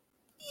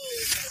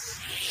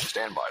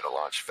Stand by to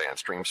launch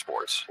FanStream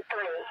Sports. 3,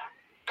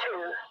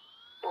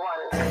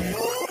 2,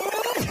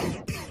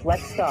 1.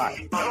 Let's start.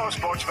 Hello,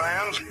 sports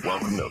fans.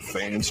 Welcome to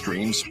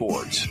FanStream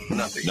Sports.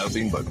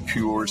 Nothing but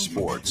pure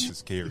sports. This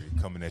is Kerry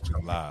coming at you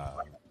live.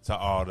 To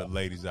all the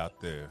ladies out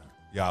there,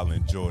 y'all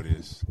enjoy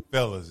this.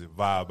 Fellas,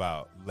 vibe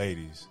out.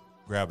 Ladies,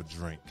 grab a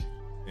drink.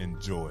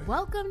 Enjoy.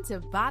 Welcome to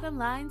Bottom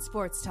Line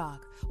Sports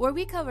Talk, where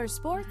we cover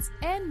sports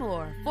and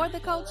more for the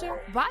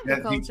culture, by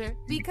the culture,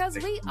 because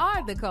we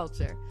are the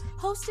culture.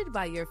 Hosted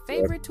by your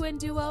favorite twin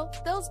duo,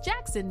 those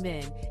Jackson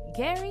men,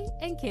 Gary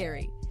and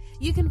Carrie.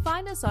 You can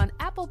find us on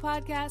Apple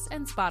Podcasts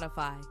and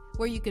Spotify,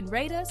 where you can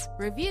rate us,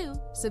 review,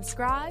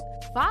 subscribe,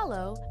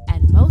 follow,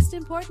 and most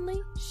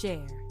importantly,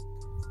 share.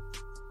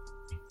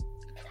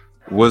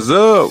 What's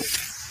up?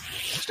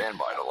 Stand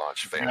by to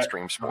launch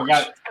FanStream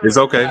Sports. It's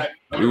okay.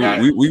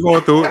 We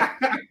going through it.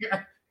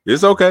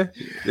 It's okay.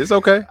 It's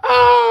okay.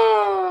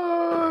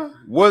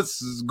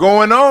 What's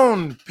going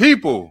on,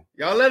 people?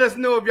 Y'all let us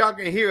know if y'all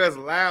can hear us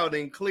loud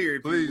and clear.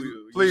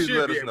 Please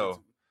let us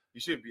know. You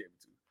should be able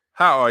to.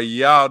 How are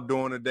y'all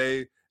doing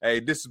today?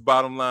 Hey, this is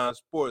Bottom Line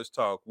Sports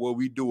Talk, where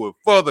we do it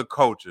for the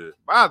culture.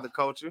 By the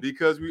culture.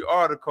 Because we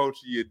are the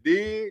culture, you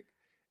dig?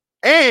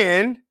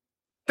 And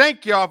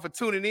thank y'all for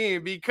tuning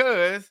in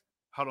because,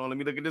 hold on, let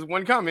me look at this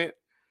one comment.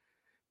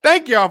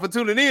 Thank y'all for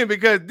tuning in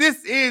because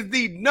this is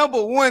the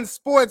 #1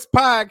 sports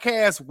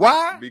podcast.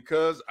 Why?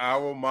 Because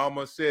our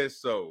mama said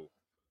so.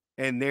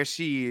 And there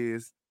she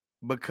is,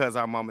 because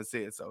our mama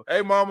said so.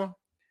 Hey, mama.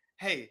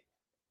 Hey,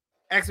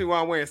 ask me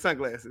why I'm wearing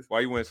sunglasses.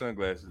 Why you wearing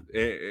sunglasses?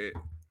 And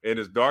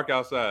it's dark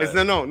outside. It's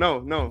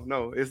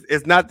no.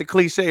 It's not the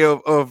cliche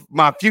of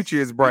my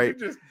future is bright.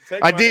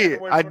 I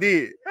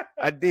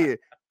did.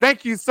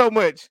 Thank you so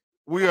much.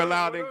 We are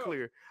loud and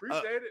clear.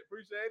 Appreciate it.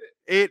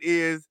 It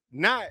is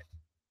not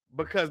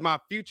because my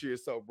future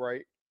is so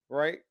bright,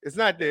 right? It's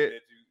not that you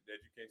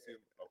can't see.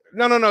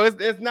 Okay. No.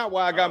 It's not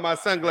why I got my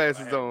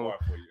sunglasses on.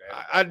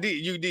 I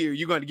did. You did.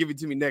 You're going to give it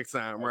to me next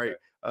time, right?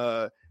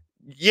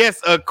 Yes,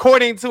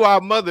 according to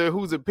our mother,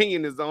 whose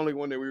opinion is the only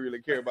one that we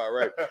really care about,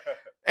 right?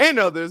 And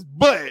others,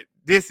 but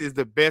this is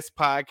the best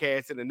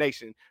podcast in the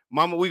nation.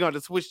 Mama, we're going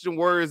to switch some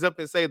words up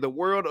and say the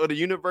world or the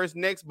universe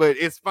next, but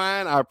it's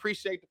fine. I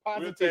appreciate the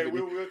positivity.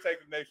 We'll take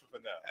the nation for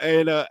now.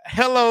 And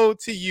hello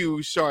to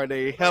you,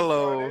 Sade.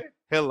 Hello.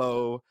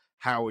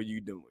 How are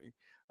you doing?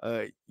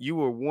 You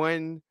were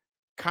one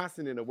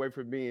consonant away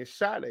from being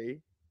Sade.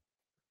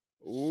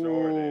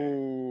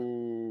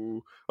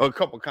 Ooh, a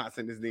couple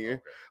consonants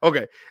there.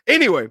 Okay.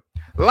 Anyway,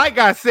 like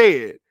I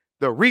said,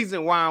 the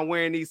reason why I'm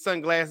wearing these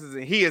sunglasses,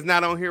 and he is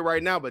not on here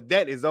right now, but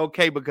that is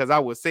okay because I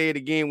will say it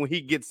again when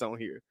he gets on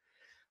here.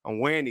 I'm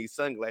wearing these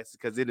sunglasses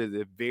because it is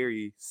a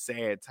very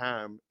sad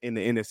time in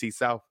the NFC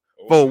South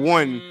for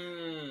one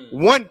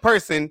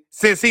person.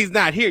 Since he's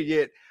not here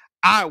yet,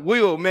 I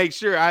will make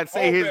sure I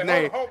say his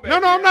name. No,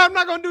 I'm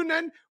not gonna do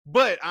nothing.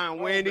 But I'm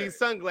wearing these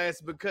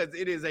sunglasses because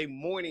it is a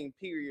mourning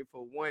period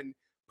for one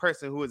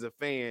person who is a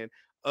fan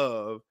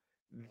of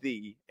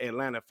the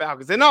Atlanta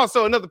Falcons, and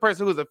also another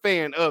person who's a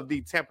fan of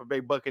the Tampa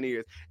Bay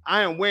Buccaneers.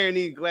 I am wearing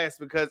these glasses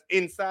because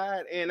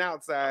inside and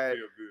outside,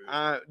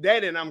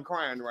 and I'm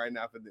crying right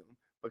now for them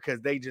because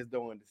they just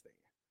don't understand.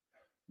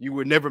 You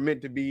were never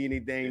meant to be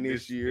anything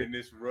this year. In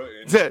this rough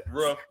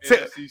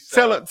NFC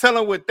South. Tell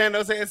him what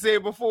Thanos had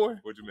said before.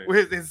 What you mean?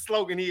 With his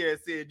slogan, he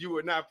had said, "You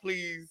were not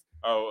pleased."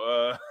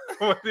 Oh,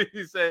 what did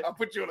he say? I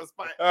put you on the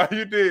spot.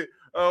 You did.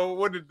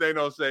 What did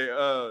Thanos say?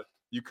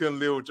 You couldn't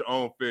live with your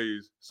own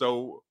failures.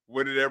 So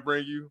what did that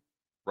bring you?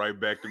 Right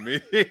back to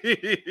me.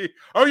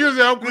 Oh, you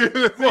said I'm clear.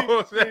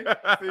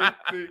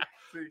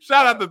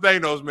 Shout out to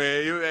Thanos,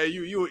 man.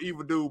 You an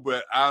evil dude,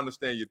 but I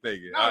understand your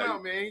thinking. No,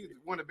 man. He's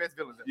one of the best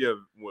villains. Yeah,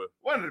 what?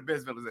 One of the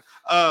best villains.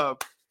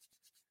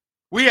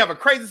 We have a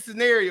crazy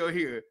scenario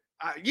here.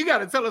 You got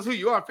to tell us who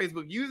you are,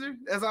 Facebook user.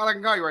 That's all I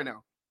can call you right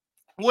now.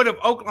 What if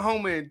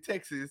Oklahoma and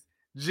Texas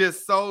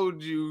just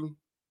sold you,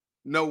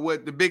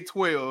 the Big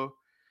 12?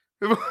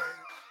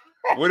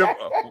 What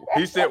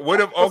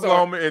if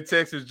Oklahoma and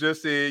Texas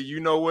just said,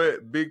 you know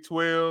what, Big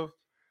 12,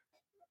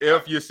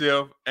 F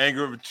yourself,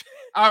 anger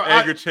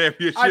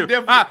championship.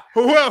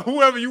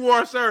 Whoever you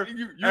are, sir.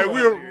 We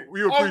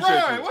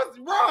appreciate you. What's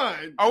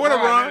Ron? Oh, what a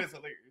Ron. That is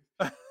hilarious.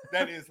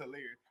 That is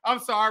hilarious. I'm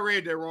sorry, I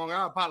read that wrong.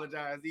 I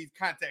apologize. These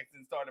contacts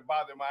started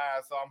bothering my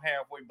eyes, so I'm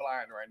halfway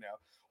blind right now.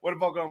 What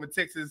if Oklahoma and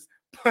Texas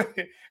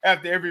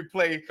after every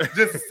play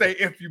just to say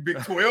F you Big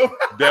 12?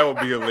 That would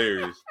be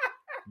hilarious.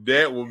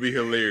 That reminds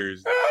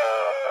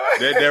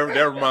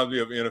me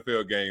of an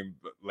NFL game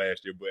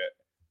last year, but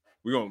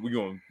we're gonna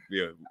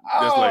just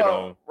later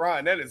on.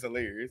 Ron, that is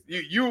hilarious.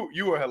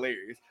 You are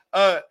hilarious.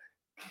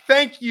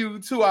 Thank you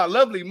to our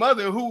lovely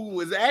mother who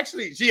was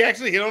actually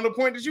hit on the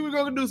point that she was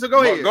gonna do. So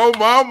go ahead. Go,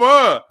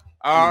 mama.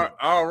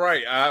 All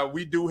right.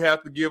 We do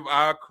have to give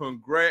our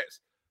congrats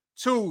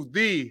to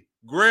the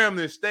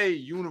Grambling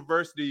State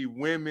University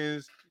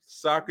women's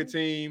soccer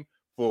team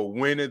for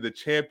winning the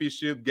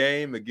championship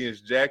game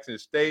against Jackson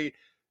State,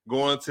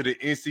 going to the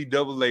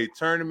NCAA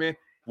tournament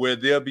where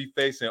they'll be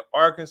facing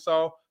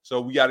Arkansas. So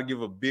we got to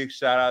give a big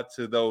shout out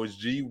to those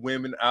G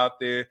women out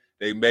there.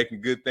 They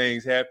making good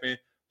things happen.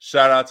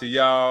 Shout out to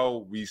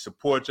y'all. We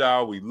support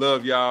y'all. We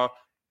love y'all.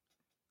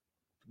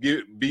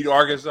 Beat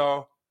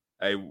Arkansas.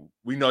 Hey,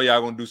 we know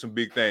y'all gonna do some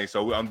big things.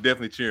 So I'm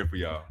definitely cheering for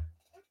y'all.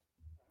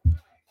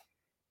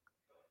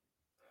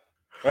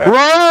 Roll!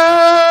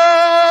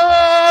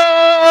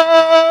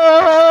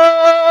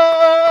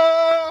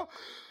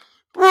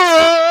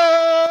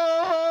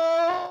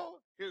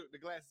 Here, the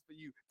glasses for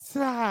you.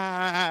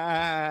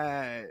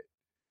 Tide.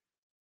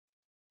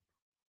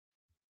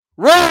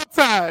 Roll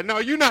Tide. No,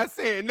 you're not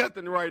saying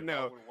nothing right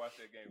now.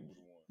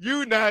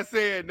 You not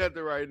saying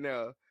nothing right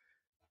now.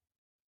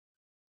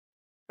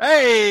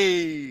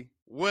 Hey,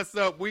 what's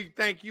up? We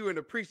thank you and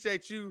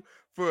appreciate you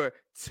for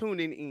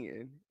tuning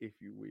in, if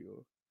you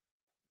will.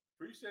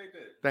 Appreciate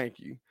that. Thank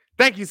you.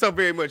 Thank you so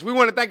very much. We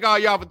want to thank all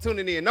y'all for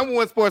tuning in. Number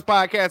one sports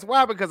podcast.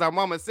 Why? Because our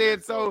mama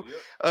said so.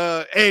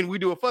 Yep. And we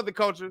do it for the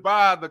culture.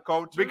 By the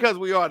culture. Because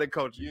we are the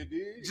culture. You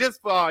did.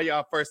 Just for all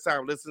y'all first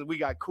time listeners, we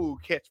got cool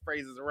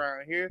catchphrases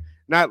around here.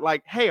 Not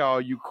like, hey,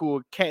 all you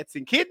cool cats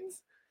and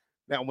kittens.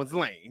 That one's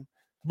lame.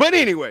 But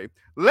anyway,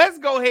 let's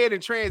go ahead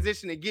and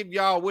transition and give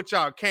y'all what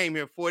y'all came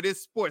here for.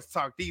 This sports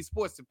talk, these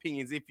sports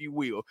opinions, if you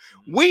will.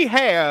 We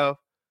have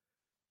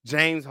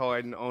James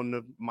Harden on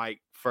the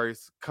mic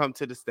first. Come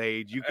to the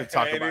stage. You can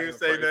talk about it. I ain't even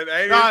say the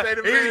name.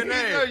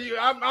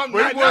 I'm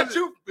not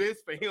you.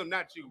 It's for him,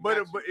 not you. But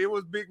it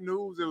was big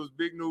news. It was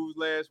big news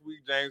last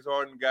week. James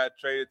Harden got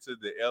traded to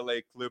the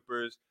LA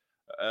Clippers.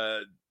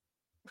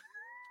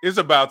 It's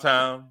about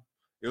time.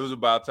 It was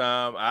about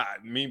time.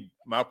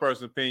 My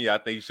personal opinion, I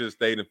think he should have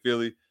stayed in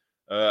Philly.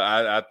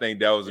 I think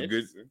that was a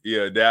good,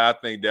 I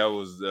think that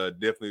was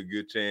definitely a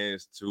good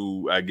chance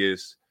to, I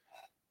guess,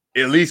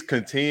 at least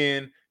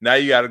contend. Now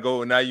you got to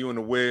go. Now you in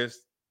the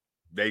West.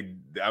 They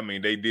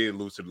did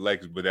lose to the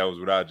Lakers, but that was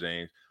without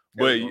James.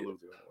 But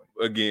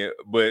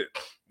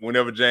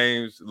whenever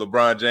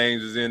LeBron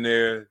James is in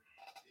there,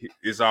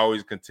 it's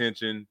always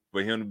contention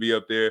for him to be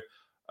up there.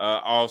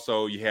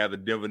 Also, you have the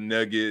Denver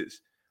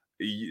Nuggets.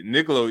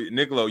 Nikola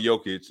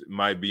Jokic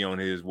might be on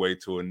his way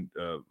to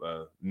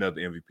another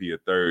MVP, a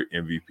third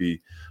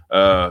MVP.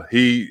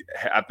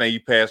 I think he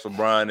passed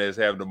LeBron as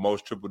having the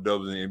most triple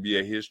doubles in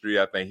NBA history.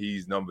 I think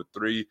he's number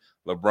 3.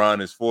 LeBron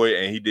is 4,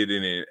 and he did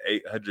it in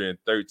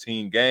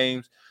 813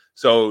 games.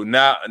 So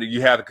now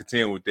you have to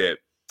contend with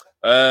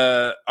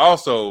that.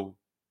 Also,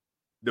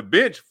 the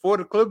bench for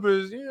the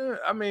Clippers,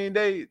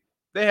 they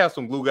have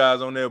some glue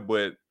guys on there,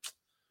 but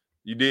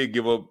you did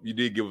give up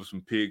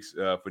some picks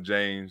for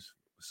James.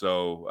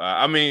 So,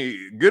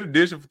 good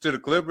addition to the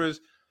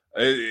Clippers.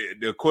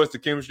 Of course, the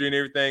chemistry and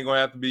everything going to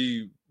have to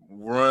be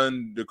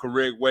run the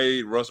correct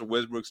way. Russell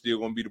Westbrook still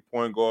going to be the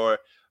point guard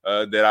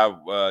that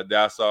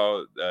I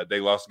saw.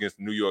 They lost against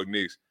the New York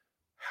Knicks.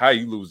 How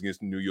you lose against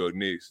the New York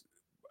Knicks?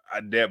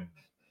 That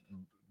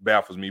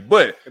baffles me.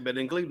 But they're better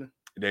than Cleveland.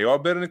 They are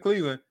better than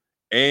Cleveland.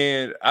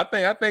 And I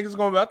think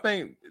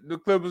the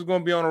Clippers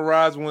going to be on a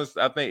rise once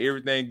I think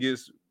everything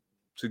gets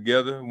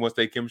together, once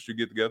they chemistry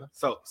get together.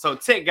 So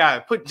tech guy,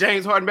 put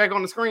James Harden back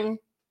on the screen.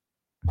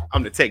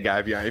 I'm the tech guy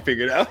if y'all ain't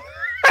figured it out.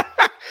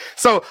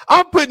 So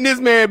I'm putting this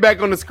man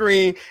back on the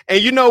screen,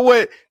 and you know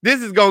what?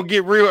 This is gonna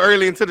get real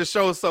early into the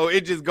show, so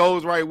it just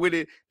goes right with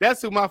it.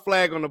 That's who my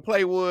flag on the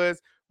play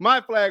was.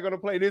 My flag on the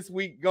play this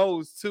week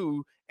goes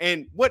to,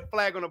 and what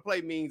flag on the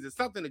play means is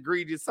something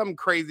egregious, something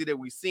crazy that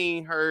we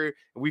seen, heard,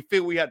 and we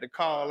feel we had to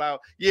call out.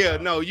 Yeah,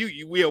 no,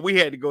 we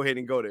had to go ahead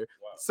and go there.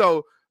 Wow.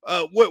 So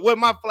what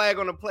my flag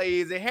on the play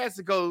is, it has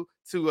to go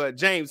to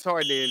James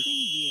Harden.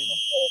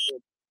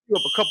 Give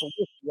up a couple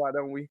whistles, why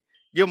don't we?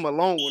 Give him a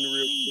long one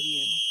real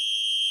quick.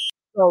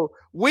 So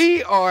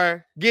we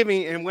are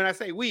giving, and when I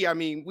say we, I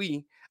mean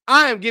we.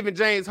 I am giving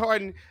James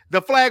Harden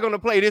the flag on the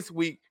play this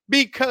week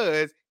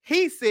because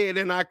he said,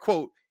 and I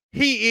quote,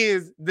 he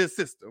is the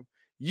system.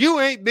 You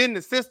ain't been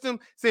the system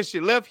since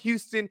you left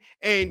Houston,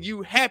 and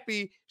you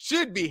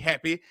should be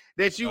happy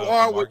that you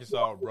are with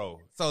Arkansas,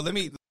 bro. So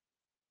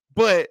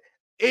but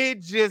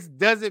it just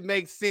doesn't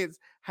make sense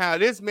how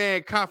this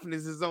man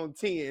confidence is on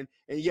 10,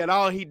 and yet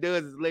all he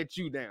does is let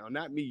you down.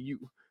 Not me, you.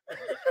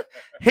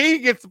 He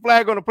gets the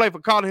flag on the play for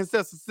calling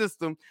himself a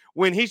system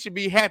when he should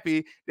be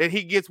happy that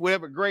he gets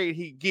whatever grade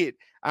he get.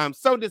 I'm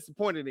so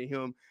disappointed in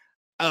him.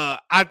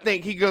 I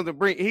think he's gonna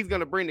bring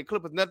the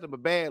Clippers nothing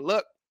but bad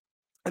luck.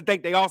 I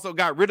think they also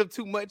got rid of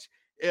too much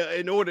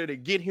in order to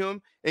get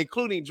him,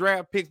 including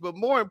draft picks. But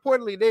more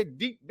importantly, their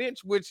deep bench,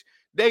 which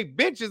they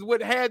bench is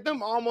what had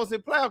them almost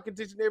in playoff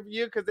contention every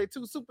year because their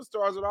 2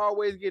 superstars would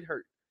always get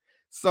hurt.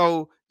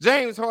 So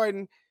James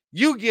Harden,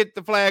 you get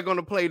the flag on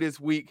the play this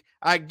week.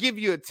 I give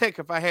you a tech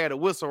if I had a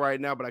whistle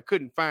right now, but I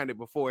couldn't find it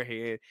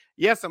beforehand.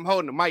 Yes, I'm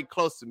holding the mic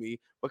close to me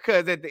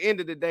because at the end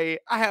of the day,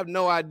 I have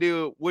no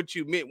idea what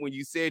you meant when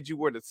you said you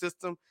were the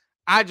system.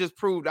 I just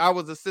proved I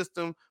was a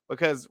system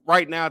because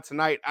right now,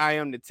 tonight, I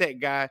am the tech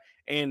guy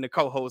and the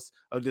co-host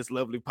of this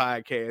lovely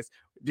podcast.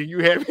 Do you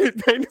have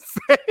anything to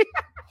say?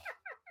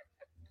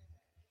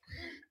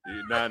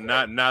 Now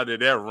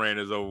that rant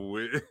is over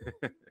with.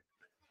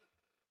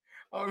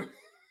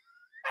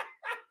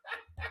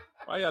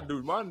 Why y'all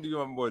do my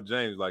boy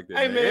James like that?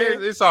 Hey, man.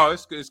 man. It's cool.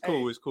 It's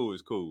cool. Hey. It's cool.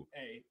 It's cool.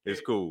 Hey, it's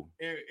cool.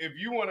 If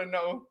you want to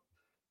know.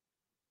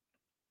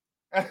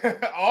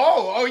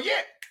 oh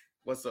yeah.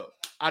 What's up?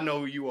 I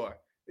know who you are.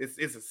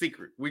 It's a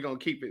secret. We're gonna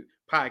keep it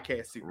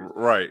podcast secret.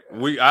 Right.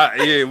 We're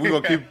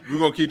gonna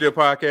keep that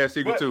podcast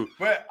secret too.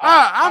 But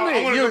I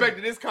want to go back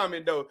to this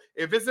comment though.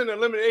 If it's an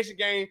elimination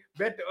game,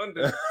 bet the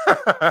under.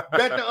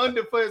 Bet the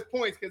under for his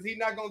points because he's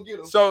not gonna get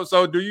them.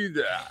 So do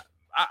you?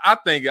 I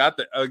think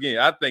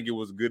it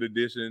was a good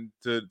addition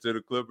to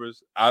the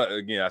Clippers.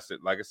 I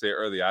said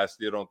earlier, I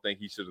still don't think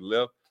he should have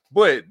left.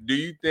 But do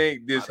you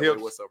think this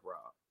helps? What's up, Rob?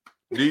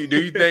 Do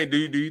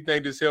you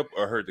think this helped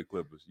or hurt the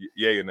Clippers?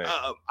 Yeah or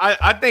no?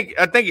 I think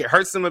it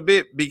hurts them a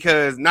bit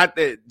because not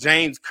that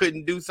James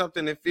couldn't do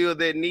something and feel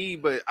that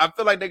need, but I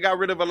feel like they got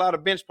rid of a lot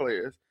of bench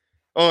players.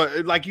 Or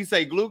like you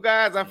say, glue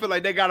guys. I feel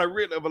like they got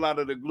rid of a lot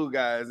of the glue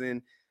guys,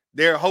 and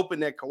they're hoping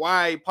that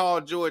Kawhi,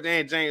 Paul George,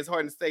 and James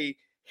Harden stay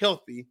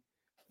healthy,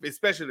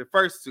 especially the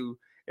first two.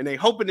 And they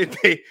hoping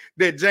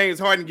that James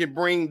Harden can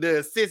bring the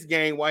assist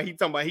game while he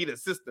talking about he the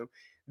system.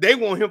 They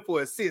want him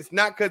for assists,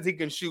 not because he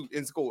can shoot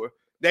and score.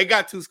 They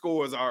got 2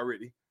 scores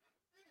already.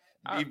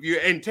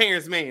 And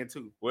Terrence Mann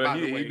too. Well,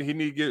 he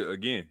needs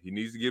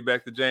to get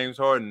back to James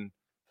Harden,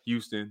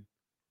 Houston,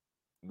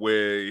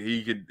 where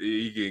he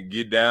can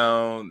get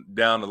down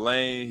the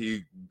lane.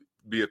 He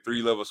be a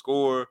 3-level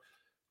scorer,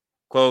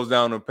 close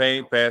down the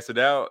paint, pass it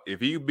out. If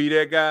he be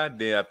that guy,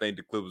 then I think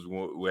the Clippers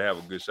will have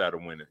a good shot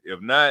of winning.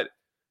 If not,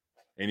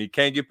 and he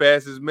can't get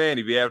past his man,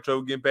 if he have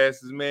trouble getting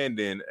past his man,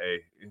 then hey,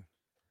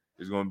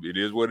 it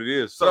is what it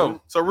is. So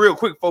real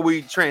quick before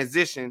we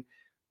transition.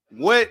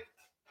 What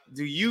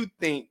do you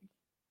think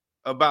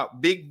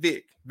about Big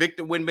Vic,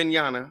 Victor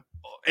Wembanyama,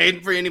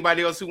 and for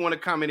anybody else who want to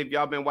comment if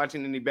y'all been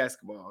watching any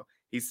basketball?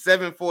 He's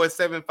 7'4",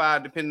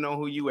 7'5", depending on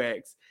who you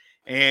ask.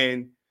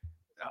 And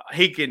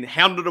he can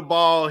handle the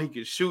ball. He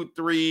can shoot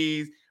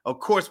threes. Of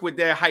course, with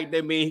that height,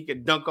 that means he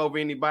can dunk over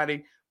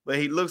anybody. But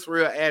he looks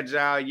real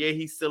agile. Yeah,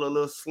 he's still a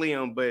little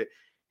slim, but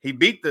he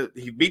beat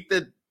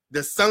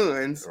the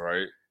Suns.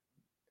 Right.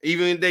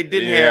 Even if they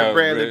didn't have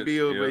Bradley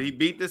Beal, but he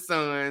beat the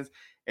Suns.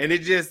 And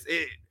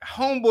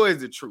homeboy is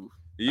the truth.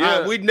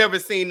 Yeah, we've never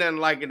seen nothing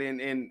like it.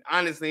 And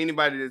honestly,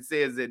 anybody that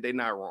says that they're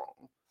not wrong.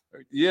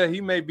 Yeah,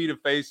 he may be the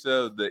face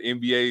of the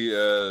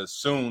NBA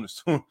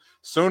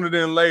sooner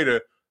than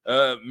later.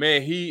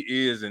 Man, he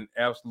is an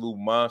absolute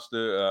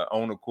monster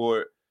on the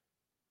court.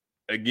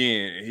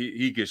 Again,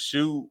 he can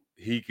shoot,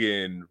 he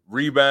can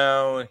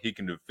rebound, he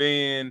can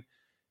defend,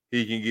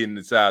 he can get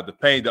inside the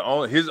paint. The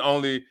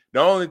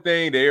only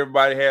thing that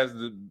everybody has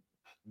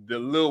the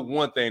little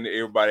one thing that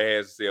everybody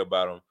has to say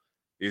about him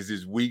is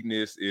his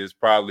weakness is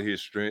probably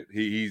his strength.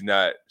 He's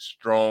not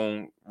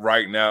strong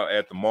right now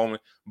at the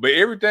moment, but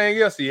everything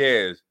else he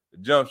has: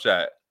 jump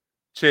shot,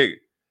 check,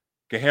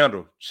 can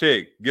handle,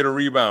 check, get a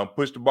rebound,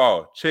 push the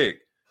ball, check,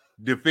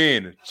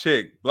 defend,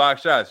 check, block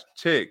shots,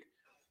 check.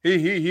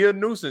 He a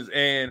nuisance,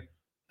 and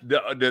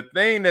the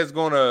thing that's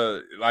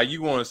gonna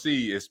you want to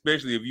see,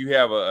 especially if you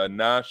have a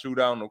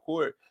non-shooter on the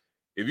court,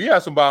 if you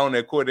have somebody on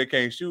that court that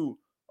can't shoot.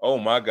 Oh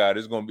my God,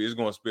 it's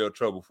gonna spell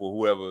trouble for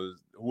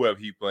whoever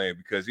he playing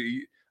because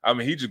he's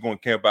just gonna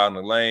camp out in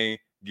the lane,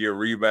 get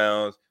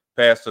rebounds,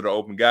 pass to the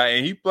open guy,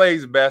 and he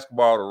plays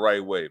basketball the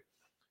right way.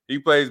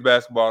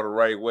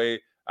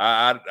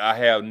 I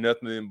have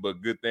nothing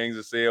but good things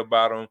to say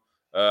about him.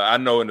 I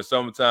know in the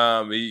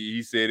summertime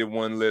he said it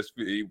wasn't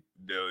the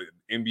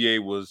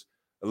NBA was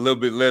a little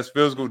bit less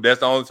physical.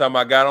 That's the only time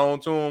I got on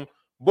to him.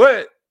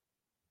 But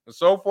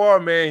so far,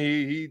 man,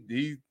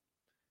 he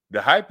the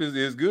hype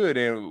is good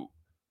and.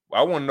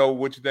 I want to know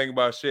what you think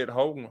about Chet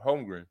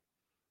Holmgren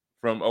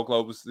from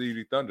Oklahoma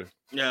City Thunder.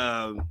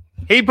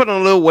 He put on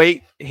a little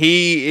weight.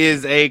 He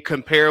is a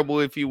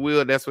comparable, if you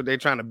will. That's what they're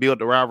trying to build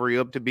the rivalry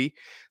up to be.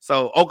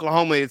 So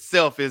Oklahoma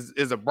itself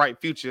is a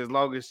bright future as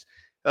long as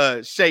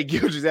Shai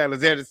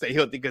Gilgeous-Alexander stay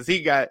healthy because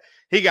he got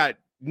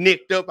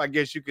nicked up, I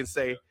guess you can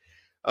say.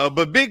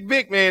 But Big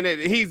Vic, man,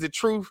 he's the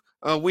truth.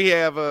 We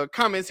have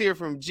comments here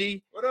from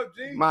G. What up,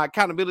 G? My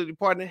accountability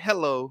partner.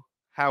 Hello,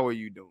 how are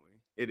you doing?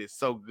 It is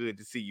so good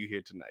to see you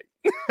here tonight.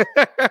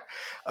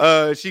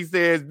 She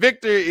says,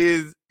 Victor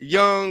is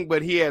young,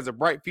 but he has a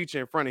bright future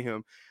in front of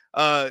him.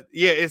 Yeah,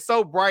 it's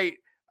so bright.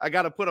 I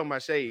got to put on my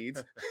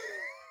shades.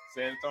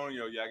 San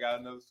Antonio, I got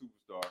another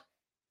superstar.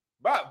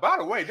 By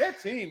the way,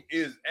 that team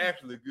is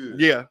actually good.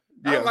 Yeah.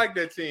 I like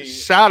that team.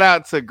 Shout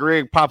out to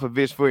Greg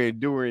Popovich for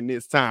enduring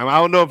this time. I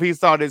don't know if he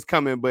saw this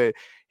coming, but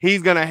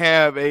he's going to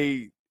have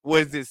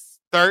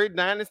third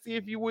dynasty,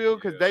 if you will,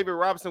 because David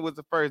Robinson was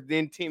the first,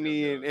 then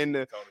Timmy and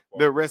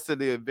the rest of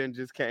the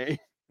Avengers came.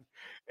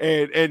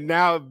 And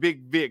now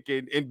Big Vic.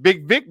 And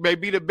Big Vic may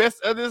be the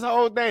best of this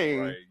whole thing.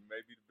 Right,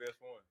 may be the best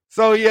one.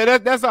 So, yeah,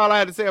 that's all I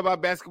had to say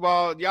about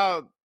basketball.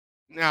 Y'all,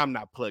 I'm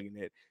not plugging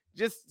it.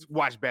 Just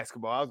watch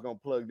basketball. I was going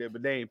to plug that,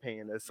 but they ain't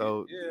paying us.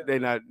 So they're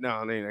not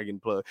getting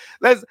plugged.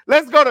 Let's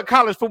go to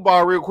college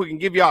football real quick and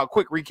give y'all a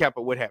quick recap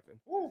of what happened.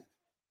 Woo.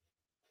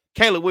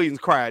 Caleb Williams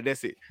cried.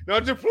 That's it. No,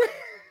 just play.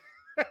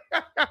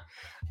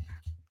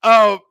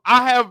 I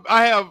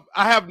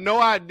have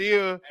no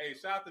idea. Hey,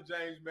 shout out to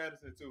James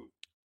Madison too.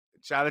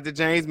 Shout out to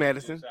James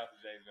Madison. Yeah, shout out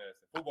to James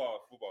Madison. Football.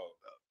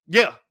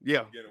 Yeah. We're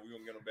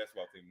gonna get on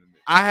basketball team in a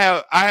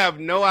minute. I have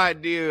no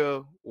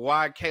idea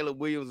why Caleb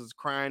Williams is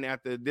crying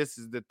after this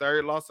is the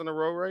third loss in a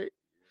row, right? Yes,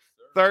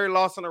 third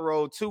loss in a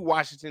row to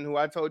Washington, who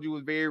I told you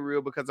was very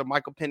real because of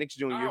Michael Penix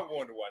Jr. I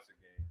wanted to watch the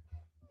game.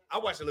 I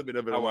watched a little bit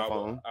of it on my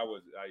phone. A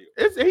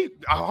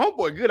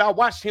homeboy good. I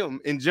watched him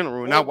in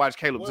general, and I watched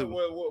Caleb too.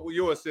 What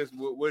your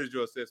assessment? What is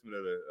your assessment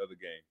of the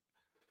game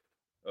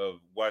of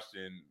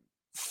Washington?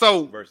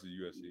 Versus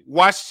USC.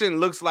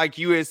 Washington looks like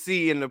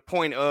USC in the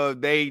point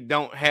of they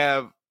don't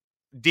have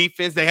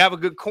defense. They have a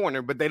good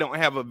corner, but they don't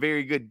have a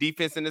very good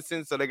defense in the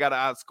sense, so they got to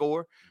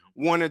outscore.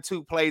 One or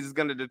two plays is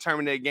going to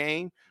determine their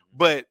game.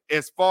 But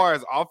as far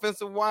as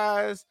offensive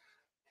wise,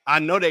 I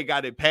know they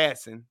got it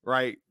passing,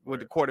 right,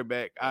 with the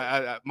quarterback,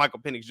 Michael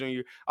Penix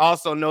Jr. I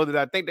also know that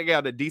I think they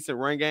got a decent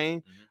run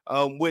game.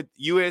 With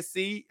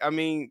USC, I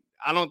mean,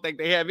 I don't think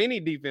they have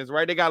any defense,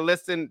 right? They got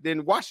less than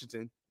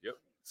Washington.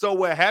 So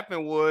what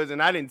happened was,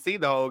 and I didn't see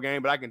the whole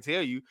game, but I can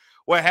tell you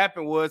what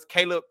happened was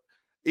Caleb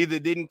either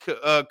didn't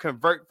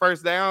convert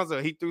first downs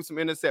or he threw some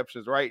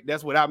interceptions, right?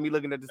 That's without me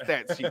looking at the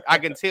stats sheet. I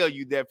can tell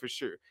you that for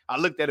sure. I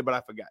looked at it, but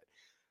I forgot.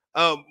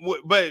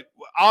 But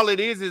all it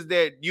is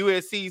that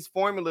USC's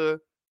formula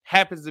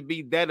happens to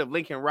be that of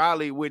Lincoln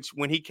Riley, which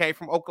when he came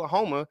from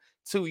Oklahoma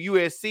to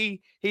USC,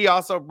 he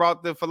also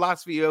brought the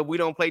philosophy of we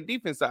don't play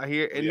defense out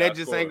here, and that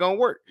just ain't gonna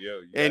work.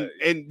 And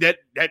that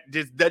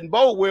just doesn't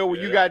bode well when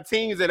you got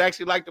teams that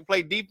actually like to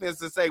play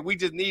defense and say we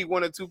just need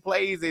one or two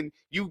plays, and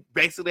you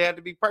basically have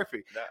to be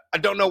perfect. I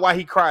don't know why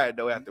he cried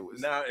though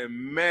afterwards. Now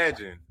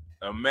imagine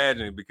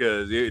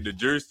because the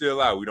jury's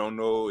still out. We don't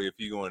know if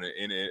he's going to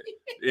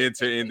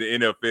enter in the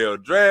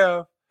NFL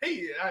draft.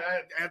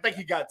 I think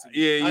he got to.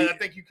 Yeah, I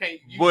think you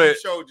can't. You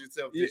showed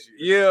yourself this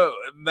year. Yeah.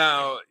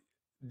 Now,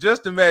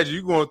 just imagine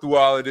you going through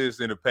all of this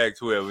in the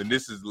Pac-12, and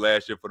this is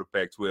last year for the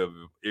Pac-12.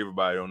 If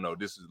everybody don't know,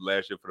 this is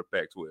last year for the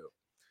Pac-12.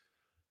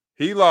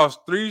 He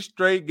lost 3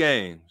 straight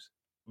games,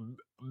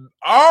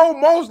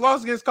 almost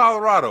lost against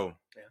Colorado.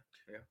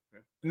 Yeah.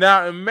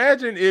 Now,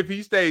 imagine if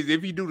he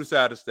do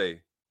decide to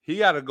stay, he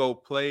got to go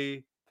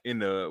play in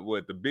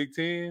the Big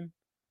Ten.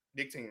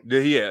 Big Ten.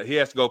 Yeah, he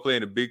has to go play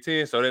in the Big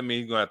Ten, so that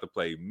means he's gonna have to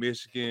play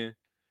Michigan.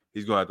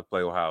 He's gonna have to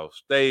play Ohio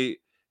State.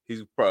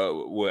 He's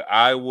probably with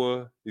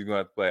Iowa. He's gonna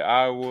have to play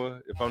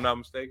Iowa, if I'm not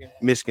mistaken.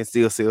 Michigan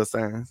still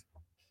signs.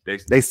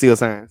 They still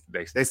signs.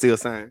 They still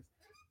signs.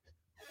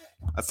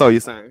 I saw you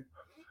sign.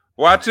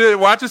 Watch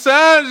your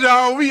signs,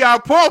 y'all. We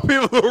are poor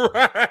people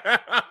around.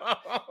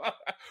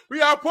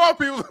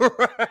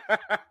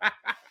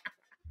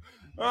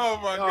 Oh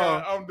my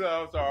God! I'm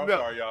done. I'm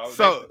sorry, y'all.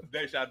 So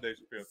they shot Dave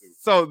Chappelle too.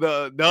 So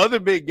the other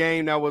big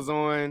game that was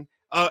on,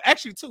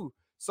 actually 2.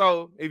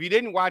 So if you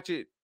didn't watch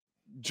it,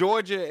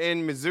 Georgia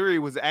and Missouri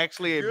was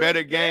actually a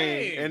better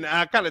game, and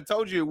I kind of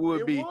told you it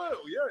would be.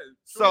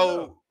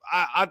 So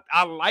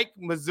I like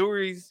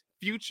Missouri's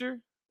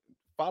future.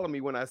 Follow me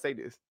when I say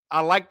this.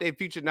 I like their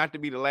future not to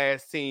be the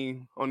last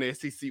team on the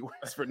SEC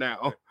West for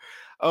now.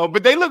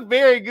 But they look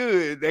very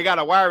good. They got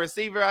a wide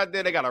receiver out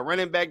there. They got a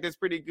running back that's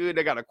pretty good.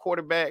 They got a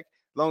quarterback.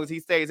 As long as he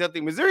stays healthy.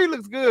 Missouri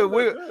looks good.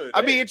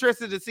 I'd be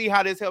interested to see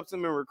how this helps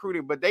them in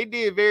recruiting. But they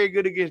did very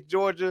good against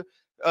Georgia.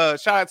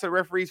 Shout out to the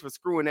referees for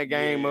screwing that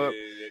game up.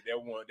 That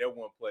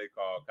one play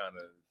call kind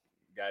of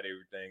got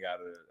everything out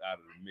of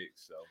the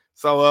mix.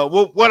 So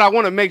what I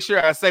want to make sure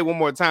I say one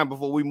more time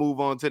before we move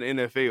on to the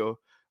NFL.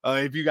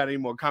 If you got any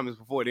more comments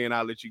before then,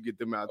 I'll let you get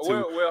them out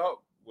too.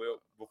 Well,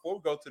 before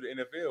we go to the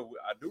NFL,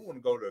 I do want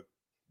to go to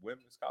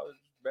women's college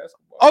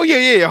basketball. Oh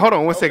yeah. Hold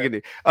on one second.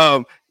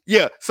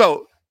 Yeah.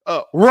 So.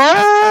 Roll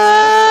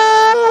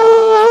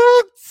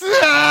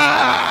Tide.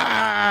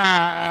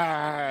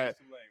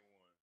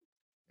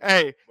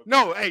 Hey,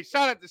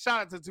 shout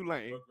out to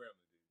Tulane.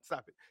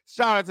 Stop it.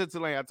 Shout out to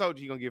Tulane. I told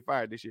you he's gonna get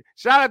fired this year.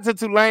 Shout out to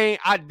Tulane.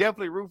 I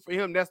definitely root for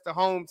him. That's the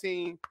home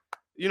team.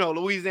 You know,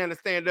 Louisiana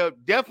stand up.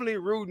 Definitely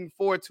rooting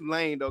for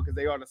Tulane though, because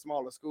they are the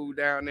smaller school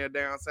down there,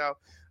 down south.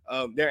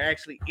 They're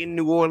actually in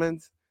New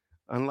Orleans.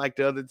 Unlike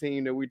the other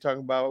team that we're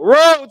talking about,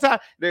 Roll Tide,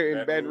 they're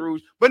in Baton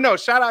Rouge. But no,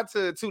 shout out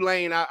to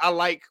Tulane. I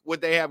like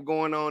what they have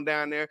going on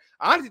down there.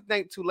 I honestly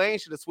think Tulane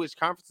should have switched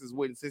conferences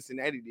with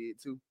Cincinnati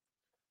did too.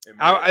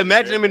 I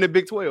imagine them in the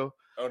Big 12.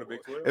 Oh, the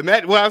Big 12?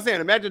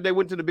 Imagine they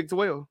went to the Big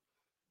 12.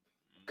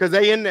 Because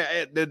they in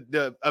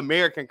the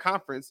American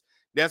Conference.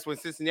 That's when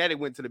Cincinnati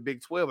went to the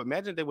Big 12.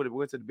 Imagine they would have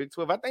went to the Big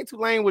 12. I think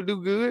Tulane would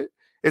do good,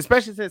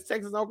 especially since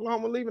Texas and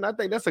Oklahoma leaving. I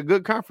think that's a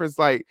good conference,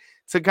 like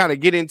to kind of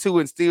get into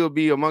and still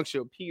be amongst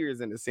your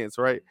peers in a sense,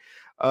 right?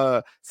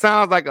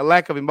 Sounds like a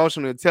lack of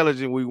emotional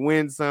intelligence. We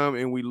win some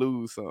and we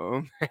lose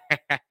some. I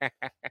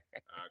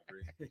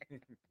agree.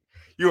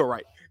 You were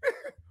right,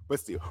 but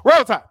still,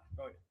 Roll Tide.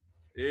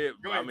 Yeah,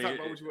 Go ahead and talk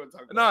about what you want to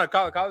talk No,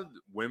 about. college,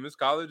 women's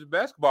college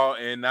basketball,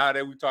 and now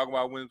that we talk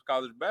about women's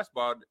college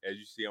basketball, as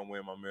you see, I'm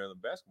wearing my Maryland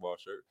basketball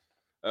shirt.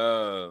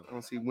 I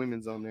don't see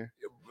women's on there.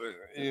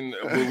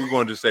 We're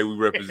going to say we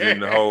represent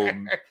the whole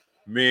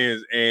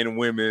men's and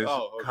women's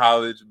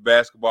college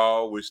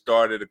basketball, which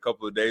started a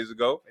couple of days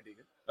ago.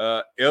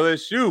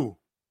 LSU,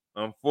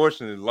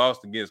 unfortunately,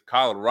 lost against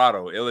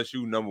Colorado.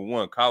 LSU number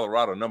 1,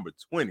 Colorado number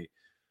 20.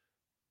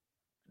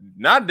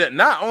 Not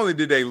only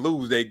did they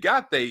lose, they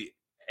got their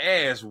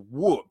ass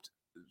whooped.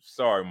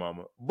 Sorry,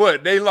 mama.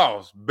 But they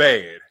lost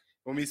bad.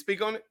 Want me to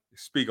speak on it?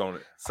 Speak on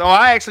it. So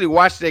I actually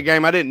watched that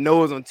game. I didn't know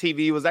it was on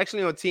TV. It was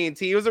actually on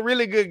TNT. It was a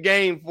really good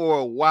game for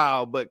a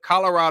while, but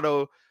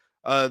Colorado,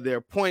 their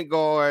point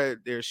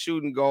guard, their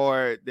shooting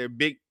guard, their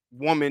big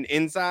woman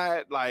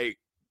inside, like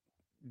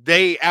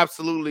they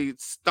absolutely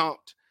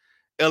stomped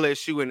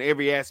LSU in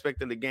every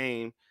aspect of the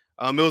game.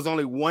 It was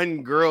only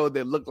one girl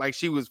that looked like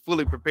she was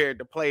fully prepared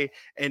to play,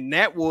 and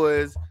that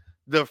was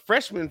the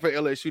freshman for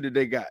LSU that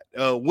they got.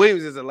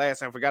 Williams is the last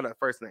time. I forgot her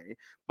first name.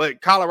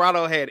 But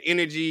Colorado had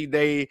energy.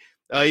 They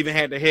even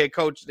had the head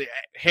coach. The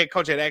head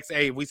coach had asked,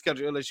 "Hey, if we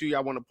schedule LSU,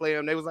 y'all want to play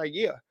them?" They was like,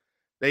 "Yeah."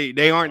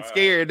 They aren't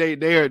scared.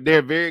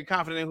 They're very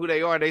confident in who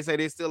they are. They say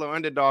they still are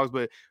underdogs.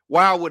 But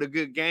wow, what a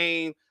good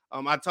game.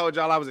 I told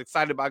y'all I was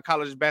excited about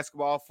college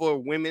basketball for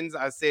women's.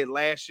 I said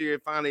last year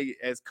it finally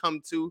has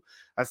come to.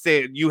 I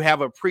said you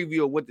have a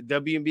preview of what the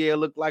WNBA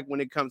looked like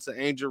when it comes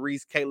to Angel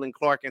Reese, Caitlin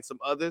Clark, and some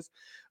others.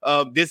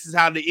 This is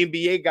how the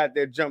NBA got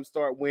their jump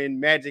start when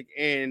Magic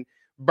and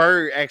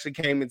Bird actually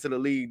came into the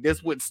league.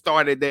 This what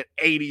started that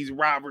 80s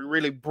rivalry,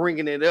 really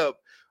bringing it up,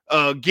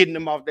 getting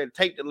them off that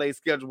tape delay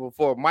schedule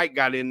before Mike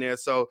got in there.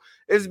 So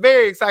it's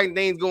very exciting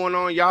things going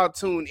on. Y'all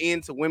tune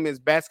in to women's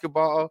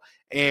basketball,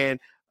 and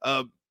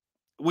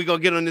we're going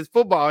to get on this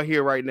football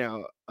here right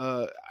now.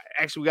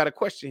 Actually, we got a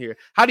question here.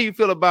 How do you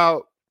feel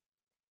about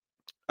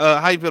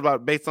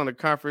based on the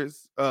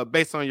conference,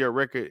 based on your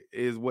record,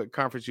 is what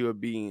conference you will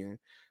be in?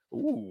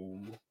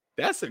 Ooh,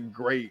 that's a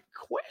great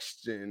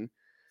question.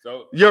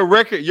 So your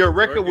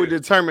record would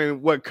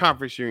determine what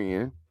conference you're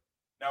in.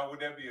 Now, would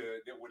that be a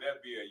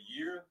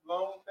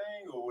year-long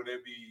thing, or would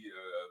that be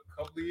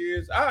a couple of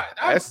years?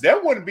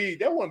 That wouldn't be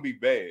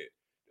bad.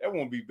 That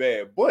wouldn't be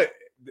bad. But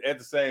at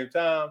the same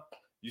time,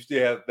 you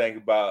still have to think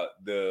about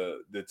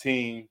the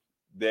team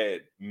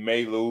that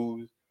may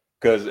lose,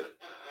 because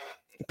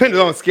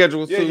depending on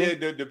schedules too. Yeah,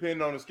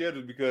 depending on the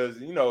schedule, because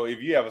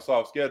if you have a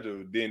soft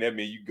schedule, then that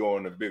means you go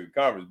in a bigger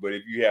conference. But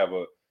if you have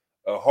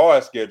a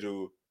hard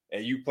schedule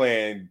and you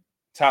playing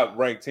top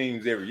ranked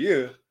teams every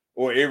year,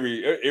 or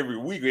every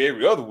week or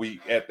every other week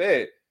at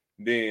that,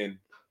 then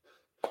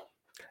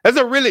that's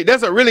a really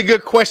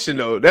good question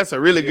though. That's a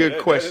really good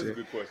question. That is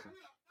a good question.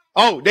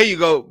 Oh, there you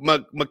go,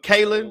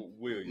 Michaela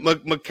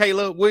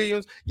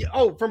Williams. Yeah,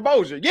 from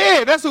Bossier.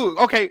 Yeah, that's who.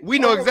 Okay, we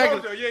know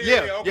exactly.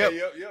 Yeah.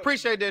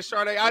 Appreciate that,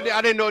 Sade.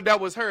 I didn't know if that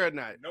was her or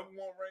not. Number 1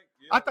 rank.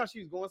 Yeah. I thought she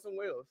was going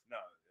somewhere else. No,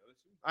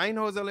 I ain't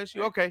know it was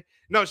LSU. Okay,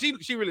 no, she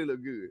really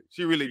looked good.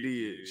 She really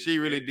did. She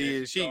really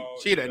did. She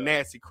had a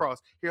nasty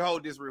cross. Here,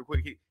 hold this real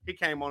quick. He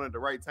came on at the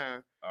right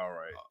time. All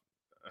right.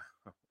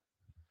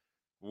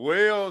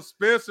 Well,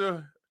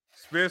 Spencer,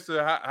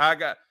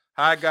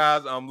 hi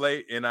guys. I'm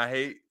late and I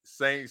hate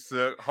Saints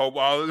suck. Hope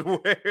all is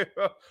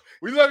well.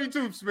 We love you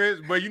too,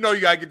 Spence, but you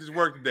gotta get this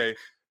work today.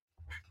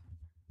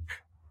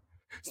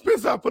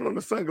 Spencer, I put on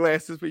the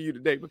sunglasses for you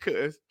today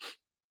because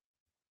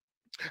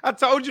I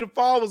told you the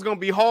fall was gonna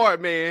be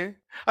hard, man.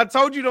 I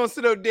told you don't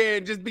sit up there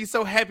and just be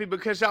so happy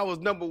because y'all was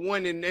number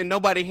 1 and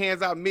nobody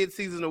hands out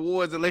mid-season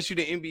awards unless you're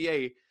the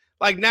NBA.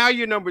 Like now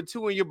you're number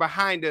 2 and you're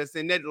behind us,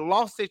 and that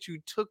loss that you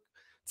took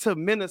to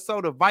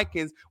Minnesota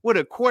Vikings with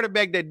a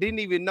quarterback that didn't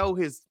even know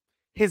his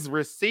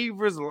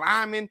receivers,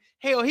 linemen.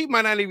 Hell, he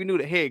might not even know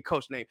the head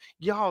coach name.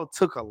 Y'all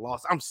took a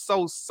loss. I'm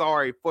so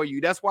sorry for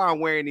you. That's why I'm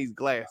wearing these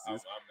glasses.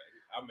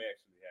 I'm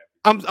actually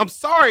happy. I'm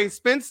sorry,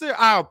 Spencer.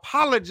 I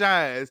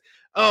apologize.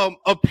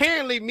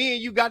 Apparently me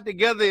and you got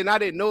together and I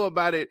didn't know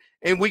about it,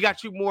 and we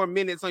got you more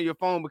minutes on your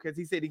phone because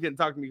he said he couldn't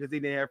talk to me because he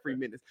didn't have free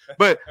minutes.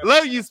 But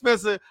love you,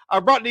 Spencer. I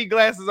brought these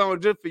glasses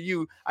on just for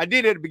you. I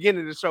did at the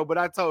beginning of the show, but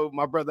I told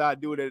my brother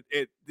I'd do it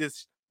at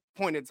this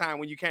point in time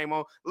when you came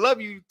on.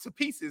 Love you to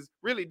pieces,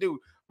 really do.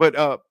 But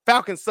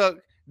Falcons suck,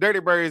 Dirty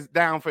Birds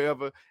down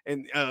forever,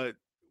 and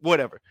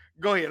whatever.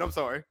 Go ahead. I'm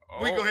sorry.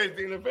 We go ahead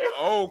to the NFL.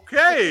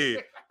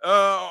 Okay.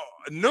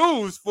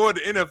 News for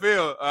the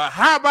NFL.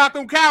 How about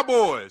them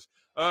Cowboys?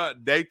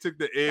 They took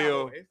the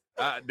L.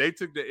 They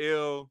took the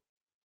L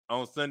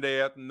on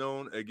Sunday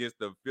afternoon against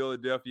the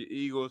Philadelphia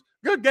Eagles.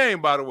 Good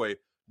game, by the way.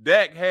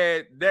 Dak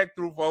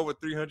threw for over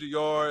 300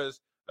 yards.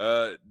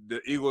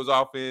 The Eagles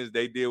offense,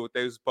 they did what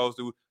they were supposed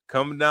to.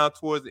 Coming down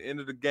towards the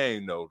end of the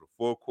game, though, the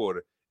fourth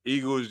quarter,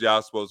 Eagles,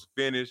 y'all supposed to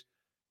finish.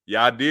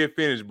 Y'all did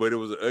finish, but it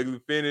was an ugly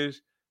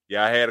finish.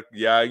 Y'all had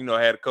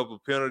a couple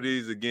of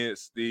penalties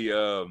against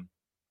the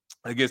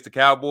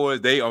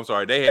Cowboys. They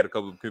had a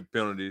couple of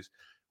penalties,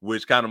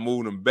 which kind of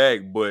moved them back.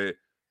 But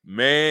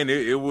man,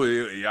 it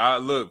was y'all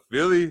look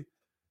Philly.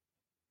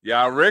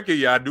 Y'all record,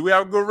 y'all do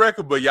have a good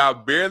record, but y'all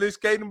barely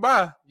skating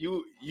by.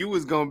 You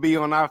was gonna be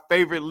on our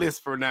favorite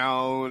list for now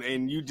on,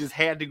 and you just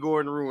had to go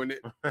and ruin it.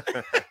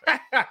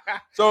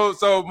 So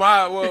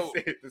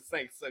the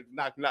Saints suck,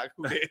 knock.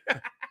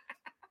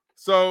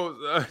 So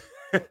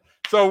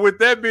with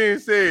that being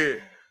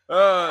said,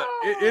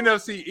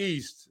 NFC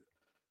East,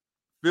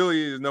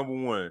 Philly is number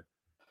 1.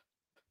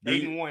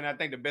 8-1, I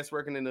think the best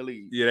record in the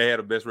league. Yeah, they had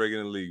the best record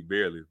in the league,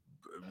 barely.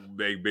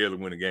 They barely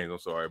win the game. I'm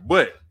sorry,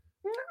 but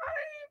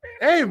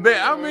I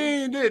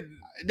mean,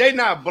 they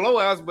not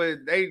blowouts,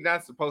 but they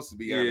not supposed to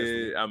be.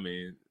 Honestly. I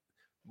mean,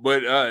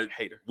 but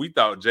we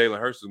thought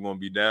Jalen Hurts was going to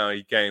be down.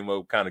 He came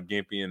up kind of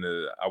gimpy in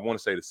I want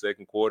to say the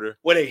second quarter.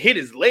 Well, they hit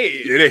his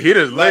leg. Yeah, they hit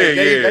his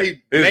leg.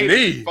 His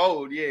knee.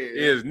 Fold,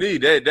 his knee.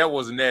 That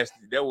was a nasty.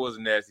 That was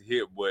a nasty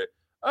hit, but.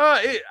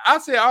 I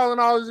say all in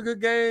all, it's a good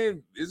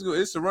game.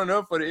 It's a run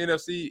up for the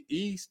NFC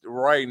East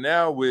right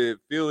now with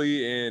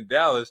Philly and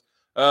Dallas.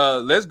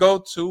 Let's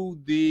go to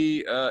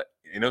the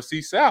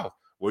NFC South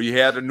where you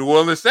have the New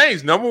Orleans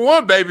Saints, number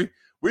 1, baby.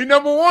 We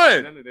number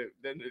 1. None of that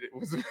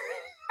was.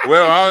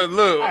 Well,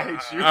 look,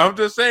 I'm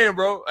just saying,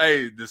 bro.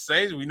 Hey, the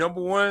Saints, we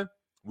number 1.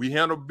 We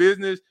handle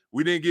business.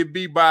 We didn't get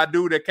beat by a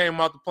dude that came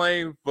off the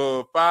plane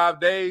for 5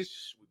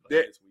 days. We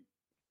played this week.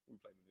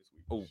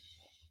 Oh.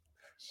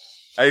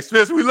 Hey,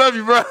 Spencer, we love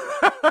you, bro.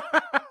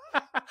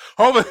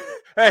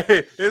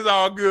 Hey, it's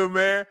all good,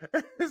 man.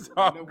 It's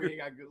all good. We ain't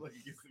got good luck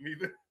against them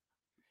either.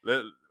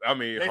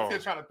 They still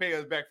trying to pay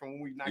us back from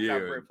when we knocked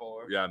out Brett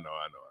Favre. Yeah, I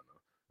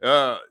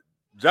know.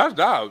 Josh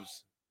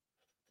Dobbs,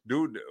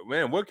 dude,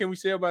 man, what can we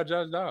say about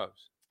Josh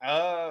Dobbs?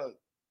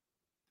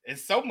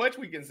 It's so much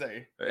we can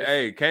say.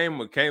 Hey, came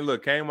off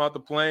the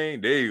plane.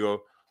 There you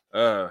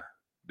go.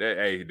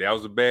 That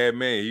was a bad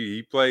man.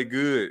 He played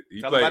good.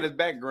 Tell about his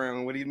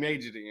background, what he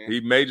majored in.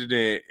 He majored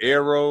in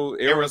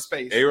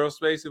aerospace.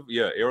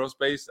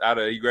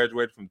 Aerospace. He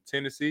graduated from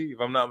Tennessee, if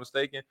I'm not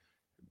mistaken.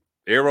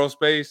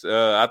 Aerospace.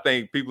 I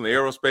think people in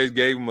aerospace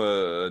gave him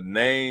a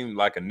name,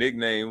 like a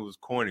nickname. It was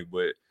corny,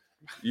 but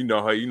you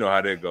know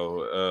how that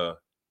go.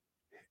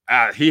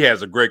 He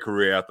has a great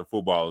career after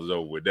football is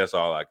over with. That's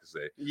all I can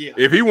say. Yeah.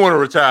 If he want to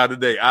retire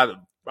today,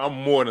 I'm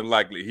more than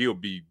likely he'll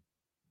be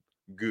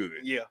good.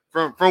 Yeah.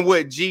 From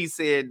what G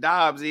said,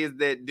 Dobbs is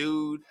that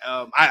dude.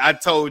 I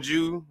told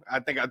you, I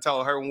think I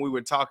told her when we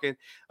were talking,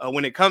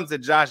 when it comes to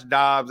Josh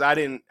Dobbs, I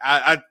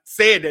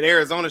said that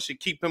Arizona should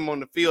keep him on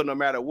the field no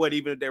matter what,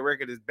 even if their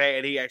record is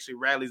bad. He actually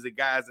rallies the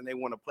guys and they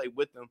want to play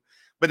with them.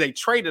 But they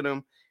traded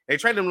him. They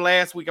traded him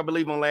last week, I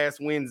believe on last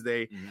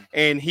Wednesday. Mm-hmm.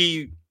 And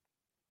he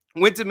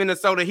went to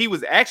Minnesota. He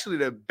was actually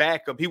the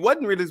backup. He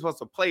wasn't really supposed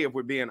to play, if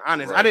we're being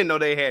honest. Right. I didn't know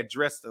they had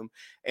dressed him.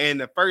 And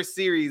the first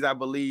series, I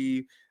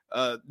believe,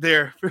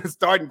 their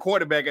starting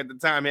quarterback at the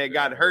time had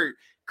got hurt.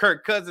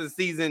 Kirk Cousins'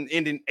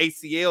 season-ending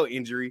ACL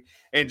injury.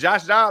 And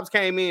Josh Dobbs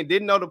came in,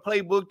 didn't know the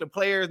playbook, the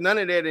players, none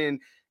of that. And,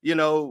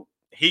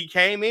 he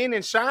came in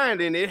and shined.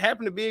 And it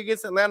happened to be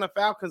against Atlanta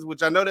Falcons,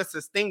 which I know that's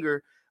a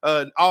stinger.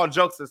 All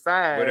jokes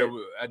aside,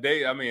 but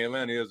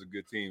Atlanta is a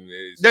good team.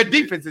 Their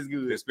defense is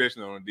good,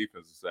 especially on the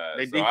defensive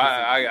side. So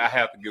I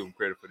have to give them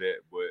credit for that.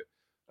 But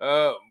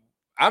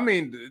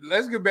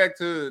let's get back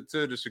to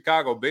the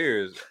Chicago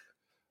Bears.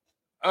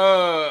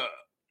 I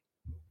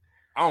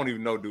don't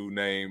even know dude's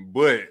name,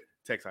 but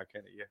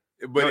Texarkana, yeah.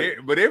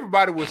 But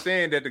everybody was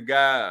saying that the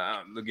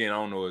guy, again, I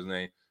don't know his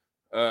name.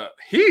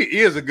 He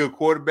is a good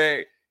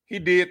quarterback. He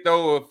did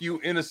throw a few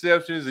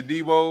interceptions.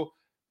 Debo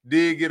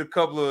did get a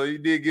couple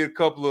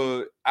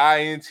of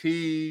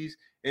INTs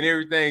and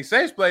everything.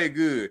 Saints played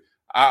good.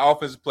 Our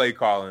offensive play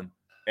calling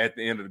at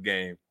the end of the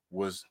game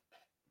was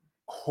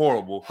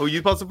horrible. Who you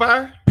supposed to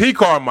fire? P.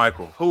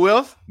 Carmichael. Who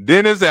else?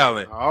 Dennis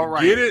Allen. All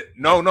right. Get it?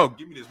 No.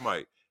 Give me this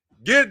mic.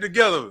 Get it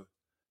together.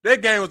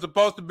 That game was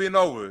supposed to be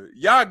over.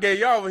 Y'all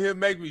over here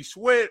make me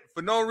sweat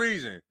for no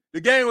reason.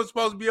 The game was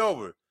supposed to be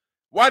over.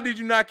 Why did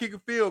you not kick a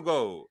field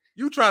goal?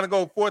 You trying to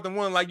go 4th and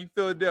 1 like you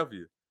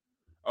Philadelphia.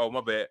 Oh,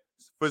 my bad.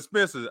 For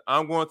Spencer,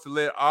 I'm going to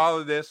let all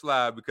of that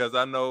slide because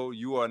I know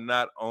you are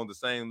not on the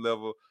same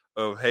level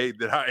of hate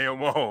that I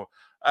am on.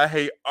 I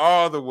hate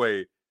all the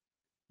way.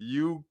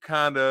 You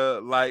kind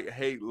of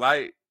hate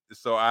light,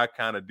 so I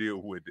kind of deal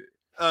with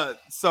it.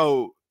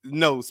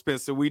 No,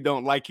 Spencer, we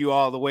don't like you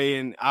all the way,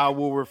 and I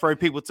will refer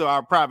people to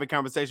our private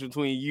conversation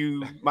between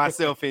you,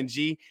 myself, and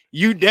G.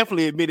 You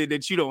definitely admitted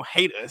that you don't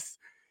hate us.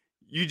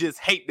 You just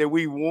hate that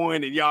we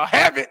won and y'all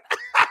haven't.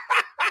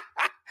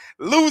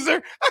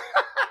 Loser.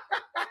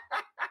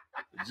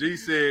 G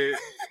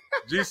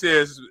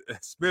says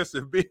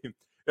Spencer B.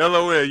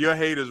 LOL, your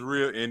hate is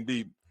real and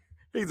deep.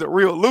 He's a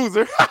real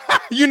loser.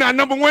 You're not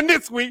number 1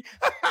 this week.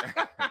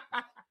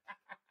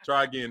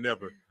 Try again,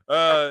 never.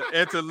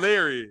 And to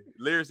Larry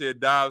said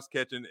Dobbs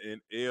catching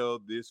an L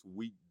this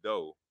week,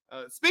 though.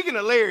 Speaking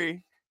of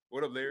Larry.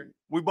 What up, Larry?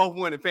 We both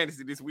won in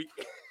fantasy this week.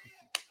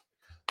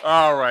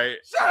 All right.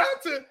 Shout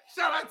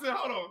out to,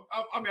 hold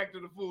on. I'm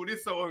acting the fool. This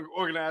is so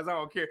organized, I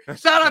don't care.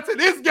 Shout out to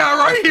this guy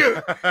right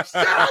here.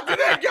 Shout out to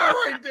that guy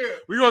right there.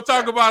 We're going to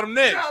talk about him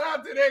next. Shout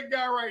out to that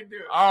guy right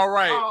there. All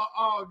right.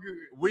 All good.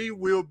 We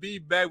will be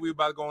back. We're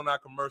about to go on our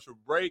commercial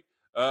break.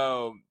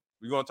 We're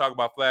going to talk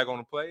about Flag on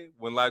the Play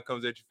when life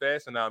comes at you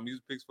fast and our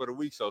music picks for the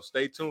week. So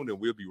stay tuned and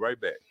we'll be right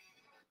back.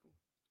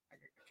 I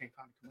can't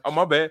find the commercial. Oh,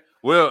 my bad.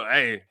 Well,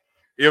 hey.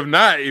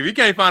 If you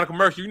can't find a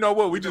commercial, you know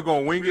what? We just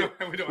gonna wing it.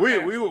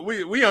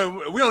 We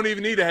don't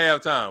even need to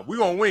have time. We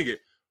gonna wing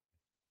it.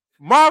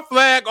 My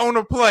flag on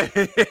the play.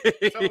 Tell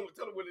them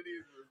what it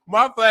is.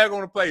 My flag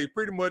on the play.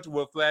 Pretty much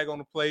what flag on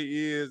the play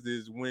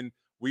is when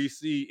we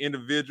see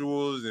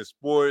individuals in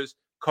sports,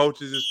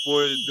 coaches in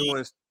sports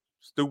doing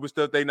stupid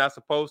stuff they not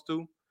supposed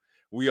to.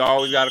 We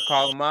always got to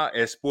call them out.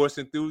 As sports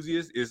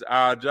enthusiasts, it's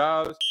our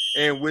jobs.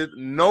 And with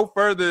no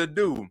further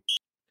ado,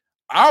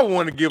 I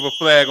want to give a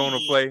flag on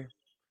the play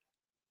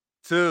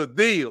to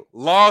the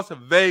Las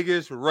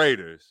Vegas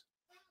Raiders.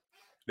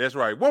 That's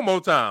right. One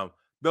more time.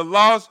 The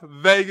Las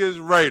Vegas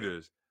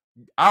Raiders.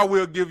 I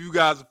will give you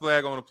guys a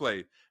flag on the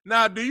play.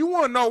 Now, do you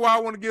want to know why I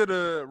want to give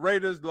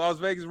the Las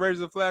Vegas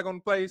Raiders a flag on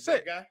the play?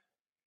 Say, guy?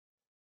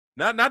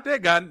 Not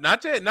that guy.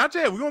 Not yet.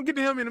 We're going to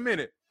get to him in a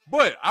minute.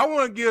 But I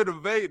want to give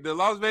the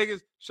Las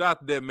Vegas, shout out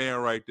to that man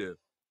right there.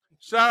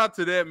 Shout out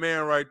to that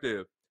man right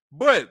there.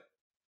 But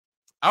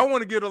I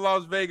want to give the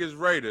Las Vegas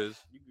Raiders,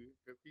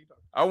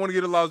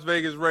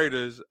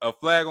 a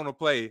flag on the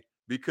play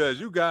because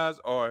you guys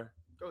are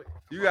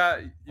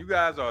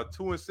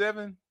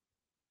 2-7.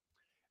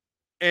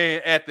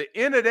 And at the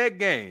end of that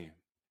game,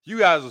 you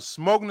guys are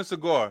smoking a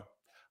cigar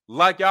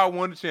like y'all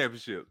won the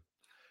championship.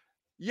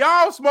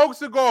 Y'all smoke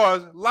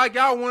cigars like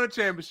y'all won a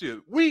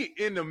championship. We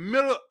in the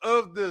middle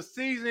of the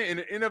season, in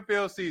the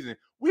NFL season.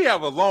 We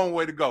have a long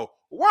way to go.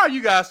 Why are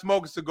you guys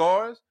smoking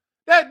cigars?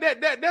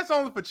 That's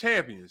only for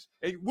champions,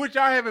 which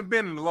y'all haven't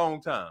been in a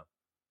long time.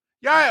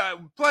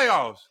 Y'all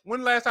playoffs.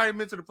 When the last time you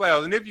been to the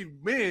playoffs? And if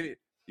you've been,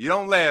 you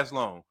don't last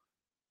long.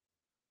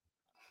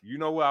 You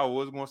know what? I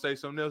was going to say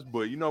something else,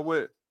 but you know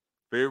what?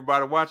 For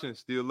everybody watching,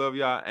 still love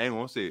y'all. I ain't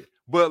going to say it.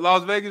 But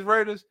Las Vegas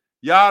Raiders,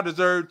 y'all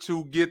deserve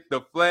to get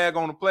the flag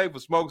on the play for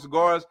smoking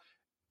cigars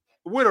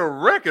with a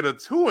record of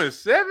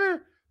 2-7,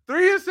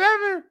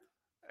 3-7.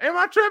 Am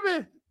I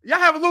tripping? Y'all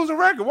have a losing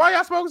record. Why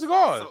y'all smoking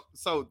cigars?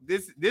 So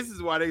this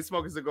is why they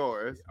smoking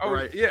cigars. Oh,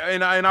 right? Yeah,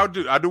 and I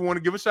do want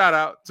to give a shout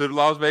out to the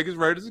Las Vegas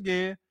Raiders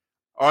again.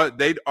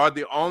 They are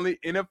the only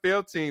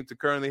NFL team to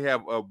currently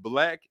have a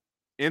black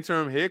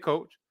interim head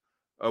coach,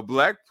 a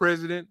black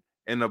president,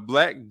 and a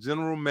black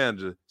general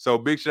manager. So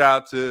big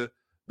shout out to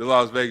the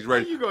Las Vegas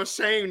Raiders. How you gonna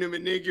shame them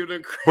and then give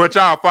them credit? But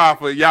y'all fire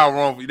for y'all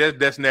wrong.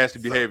 That's nasty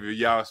behavior.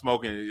 Y'all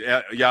smoking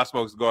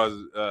cigars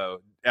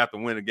after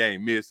winning a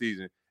game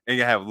mid-season, and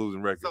you have a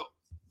losing record.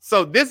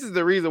 So this is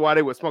the reason why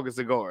they were smoking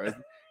cigars.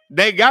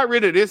 They got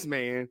rid of this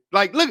man.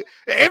 Like, look,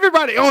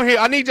 everybody on here,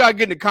 I need y'all to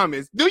get in the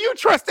comments. Do you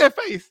trust that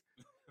face?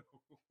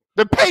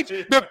 The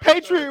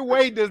Patriot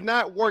way does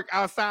not work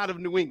outside of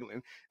New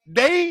England.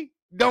 They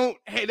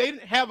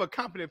didn't have a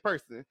competent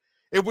person.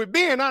 If we're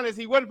being honest,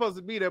 he wasn't supposed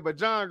to be there, but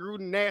John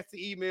Gruden,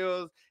 nasty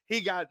emails,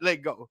 he got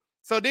let go.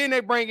 So then they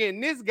bring in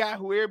this guy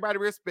who everybody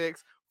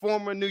respects,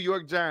 former New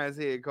York Giants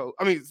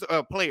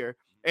player,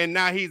 and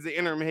now he's the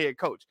interim head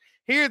coach.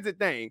 Here's the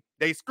thing.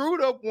 They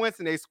screwed up once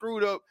and they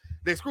screwed up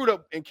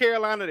in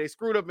Carolina. They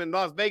screwed up in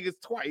Las Vegas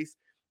twice.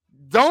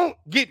 Don't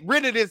get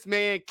rid of this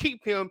man.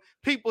 Keep him.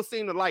 People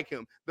seem to like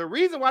him. The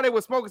reason why they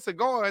were smoking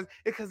cigars is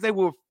because they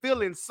were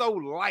feeling so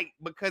light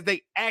because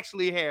they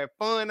actually had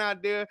fun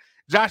out there.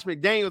 Josh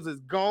McDaniels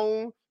is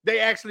gone. They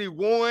actually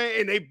won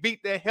and they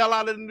beat the hell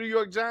out of the New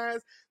York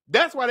Giants.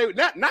 That's why they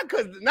not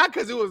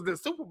because it was the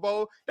Super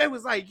Bowl. They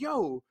was like,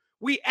 yo,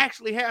 we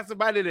actually have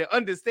somebody that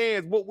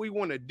understands what we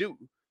want to do.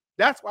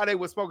 That's why they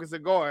were smoking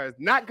cigars,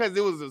 not because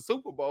it was a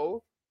Super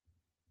Bowl.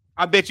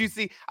 I bet you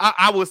see,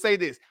 I will say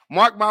this.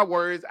 Mark my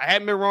words. I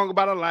haven't been wrong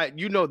about a lot.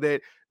 You know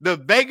that the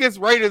Vegas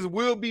Raiders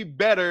will be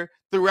better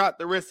throughout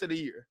the rest of the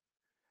year.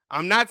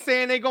 I'm not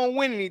saying they're going to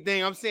win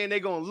anything. I'm saying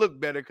they're going to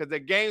look better because their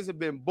games have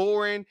been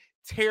boring,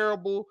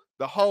 terrible,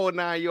 the whole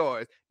 9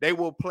 yards. They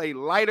will play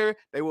lighter.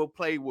 They will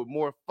play with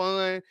more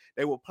fun.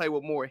 They will play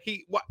with more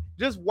heat.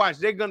 Just watch.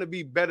 They're going to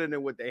be better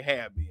than what they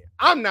have been.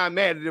 I'm not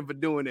mad at them for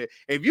doing it.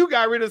 If you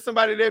got rid of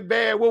somebody that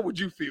bad, what would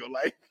you feel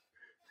like?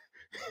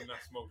 You're not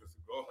smoking a cigar.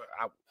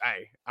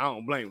 I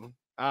don't blame them.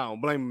 I don't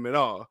blame them at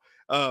all.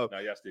 Now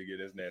y'all still get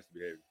this nasty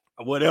behavior.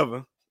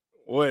 Whatever.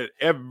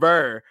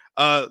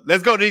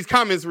 Let's go to these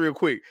comments real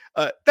quick.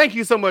 Thank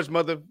you so much,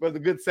 Mother, for the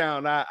good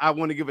sound. I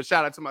want to give a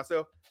shout out to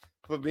myself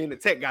for being the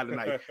tech guy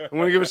tonight. I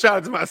want to give a shout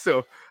out to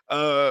myself.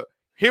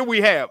 Here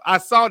we have. I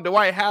saw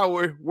Dwight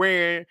Howard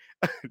wearing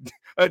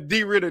a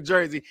D. Ritter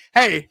jersey.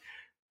 Hey,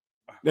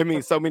 that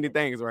means so many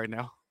things right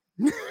now.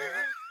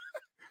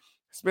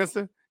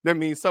 Spencer, that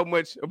means so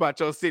much about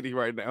your city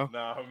right now.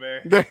 Nah,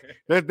 man.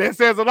 That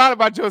says a lot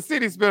about your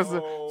city, Spencer.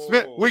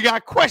 Oh. We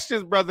got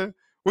questions, brother.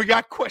 We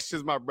got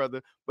questions, my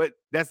brother. But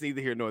that's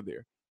neither here nor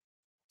there.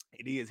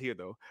 It is here,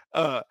 though.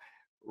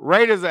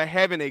 Raiders are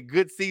having a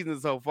good season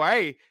so far.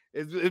 Hey,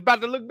 it's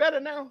about to look better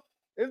now.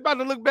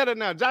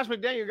 Josh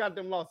McDaniel got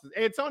them losses.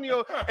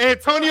 Antonio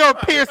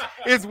Pierce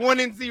is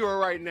 1-0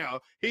 right now.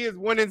 He is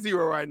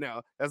 1-0 right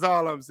now. That's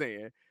all I'm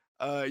saying.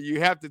 You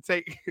have to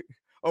take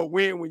a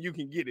win when you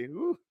can get it.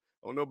 Ooh,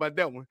 I don't know about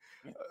that one.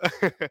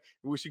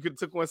 Wish you could have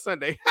took one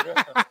Sunday.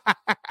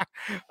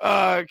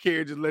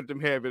 Kerry just let them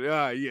have it.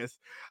 Yes.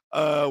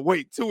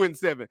 Wait,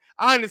 2-7.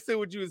 I understood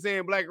what you were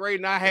saying, Black Ray,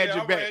 and I had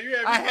your back.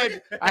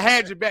 I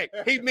had your back.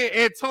 He meant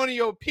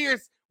Antonio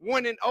Pierce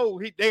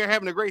 1-0. They're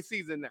having a great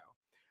season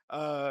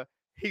now.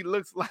 he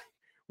looks like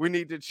we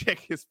need to check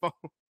his phone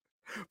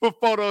for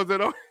photos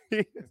that are.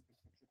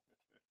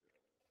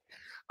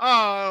 Oh,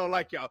 I don't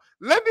like y'all.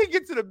 Let me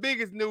get to the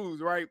biggest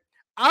news, right?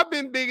 I've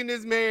been bigging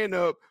this man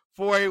up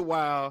for a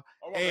while.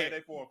 Oh, my bad.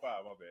 They 4-5.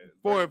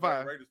 My bad.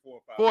 4-5. Raiders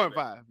 4-5.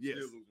 4-5. Yes.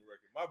 Still losing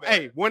record. My bad.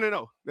 Hey,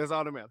 1-0. That's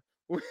all that matters.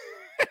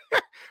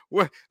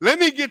 Well, let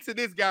me get to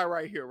this guy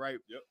right here, right?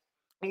 Yep.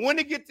 I want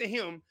to get to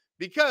him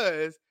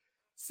because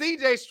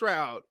CJ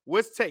Stroud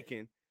was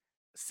taken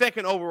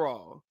second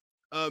overall,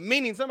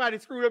 meaning somebody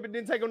screwed up and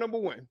didn't take him number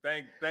 1.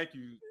 Thank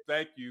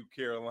you,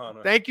 Carolina.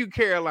 Thank you,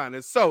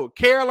 Carolina. So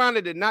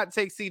Carolina did not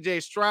take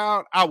CJ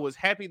Stroud. I was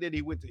happy that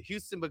he went to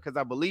Houston because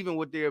I believe in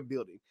what they're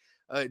building.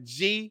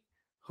 G,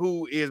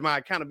 who is my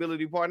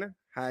accountability partner.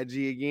 Hi,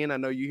 G, again. I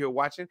know you're here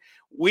watching.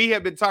 We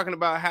have been talking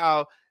about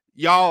how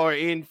y'all are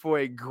in for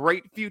a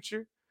great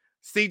future.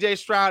 CJ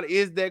Stroud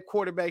is that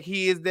quarterback.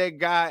 He is that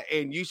guy,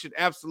 and you should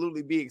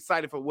absolutely be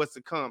excited for what's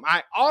to come.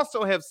 I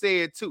also have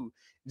said, too,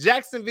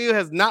 Jacksonville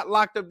has not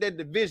locked up that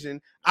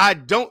division. I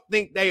don't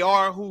think they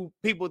are who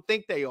people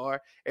think they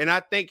are, and I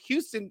think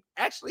Houston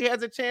actually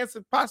has a chance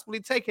of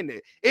possibly taking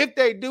it. If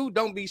they do,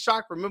 don't be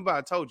shocked. Remember,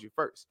 I told you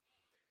first.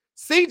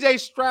 CJ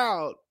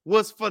Stroud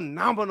was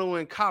phenomenal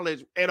in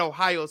college at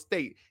Ohio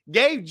State,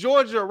 gave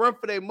Georgia a run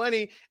for their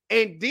money,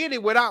 and did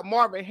it without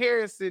Marvin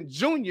Harrison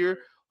Jr.,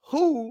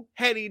 who,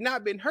 had he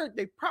not been hurt,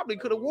 they probably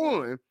could have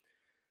won.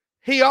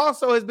 He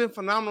also has been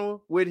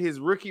phenomenal with his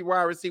rookie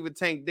wide receiver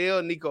Tank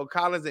Dell, Nico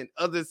Collins, and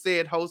other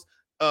said hosts,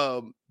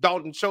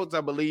 Dalton Schultz,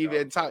 I believe,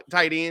 at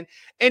tight end.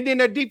 And then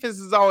their defense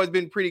has always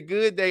been pretty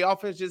good. Their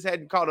offense just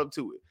hadn't caught up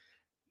to it.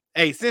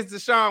 Hey, since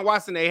Deshaun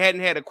Watson, they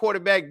hadn't had a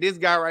quarterback. This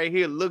guy right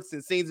here looks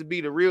and seems to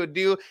be the real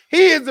deal.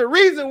 He is the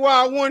reason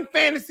why I won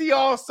fantasy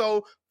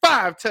also.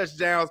 5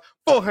 touchdowns,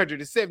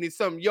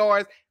 470-something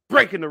yards,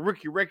 breaking the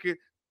rookie record.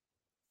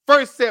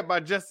 First set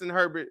by Justin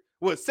Herbert.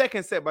 Well,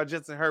 second set by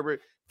Justin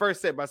Herbert.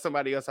 First set by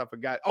somebody else I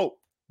forgot. Oh,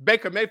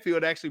 Baker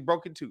Mayfield actually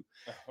broke it too.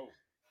 Oh.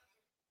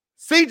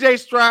 CJ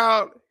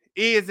Stroud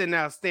is an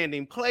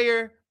outstanding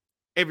player.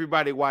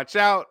 Everybody watch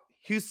out.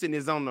 Houston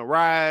is on the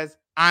rise.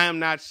 I am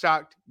not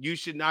shocked. You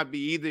should not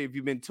be either. If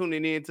you've been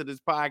tuning in to this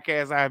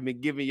podcast, I have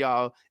been giving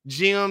y'all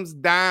gems,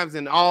 dimes,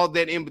 and all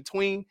that in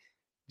between.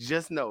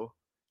 Just know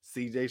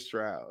CJ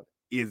Stroud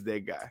is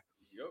that guy.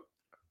 Yep.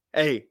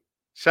 Hey,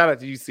 shout out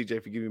to you,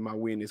 CJ, for giving me my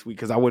win this week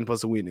because I wasn't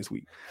supposed to win this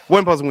week.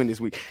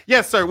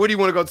 Yes, sir. What do you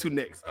want to go to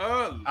next?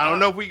 I don't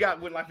know if we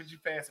got What Life Is You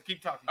Fast, so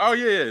keep talking. Oh,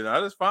 yeah.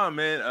 No, that's fine,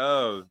 man.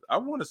 I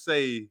want to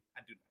say.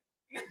 I do.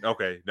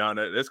 Okay. No,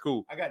 that's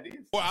cool. I got this.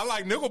 Well, I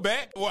like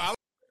Nickelback.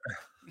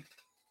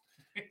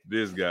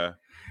 This guy.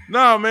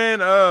 No,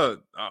 man.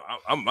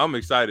 I'm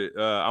excited.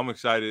 I'm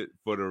excited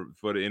for the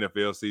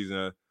NFL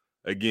season.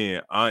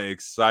 Again, I'm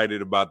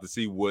excited about to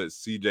see what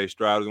CJ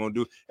Stroud is going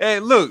to do. Hey,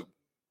 look,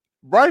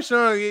 Bryce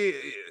Young,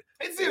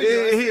 it's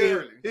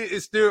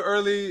still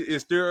early.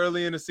 It's still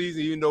early in the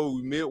season, even though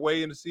we're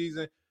midway in the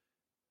season.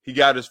 He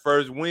got his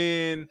first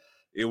win.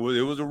 It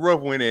was a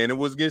rough win, and it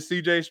was against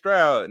CJ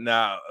Stroud.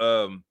 Now,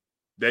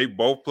 they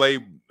both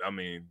played. I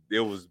mean, it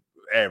was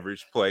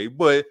average play,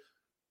 but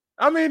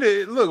I mean,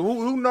 look,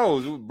 who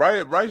knows?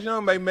 Bryce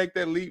Young may make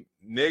that leap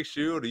next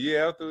year or the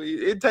year after.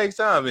 It takes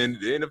time, and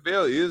the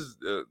NFL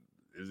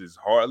is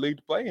hard league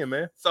to play in,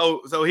 man.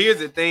 So here's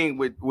the thing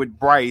with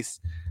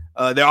Bryce.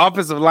 Their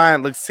offensive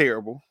line looks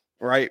terrible,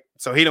 right?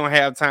 So he don't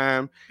have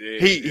time.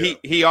 Yeah,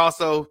 he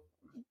also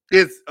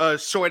is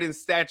short in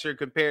stature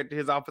compared to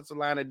his offensive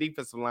line and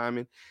defensive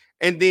lineman.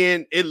 And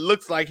then it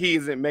looks like he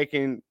isn't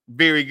making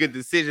very good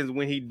decisions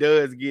when he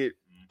does get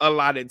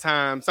allotted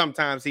time.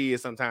 Sometimes he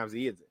is, sometimes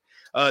he isn't.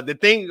 The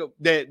thing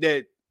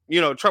that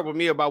troubled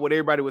me about what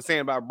everybody was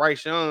saying about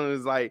Bryce Young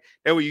is like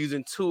they were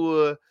using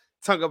Tua,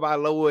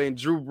 Tagovailoa, and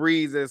Drew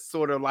Brees as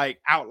sort of like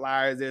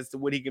outliers as to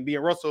what he can be,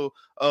 and Russell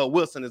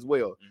Wilson as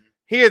well. Mm-hmm.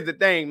 Here's the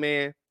thing,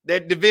 man.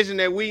 That division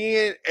that we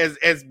in,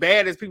 as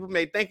bad as people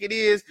may think it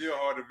is, still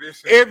hard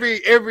division.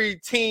 Every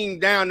team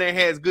down there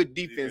has good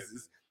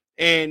defenses,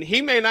 and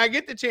he may not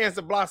get the chance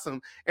to blossom.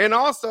 And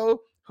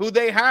also, who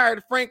they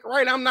hired, Frank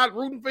Wright, I'm not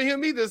rooting for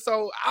him either.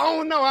 So I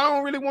don't know. I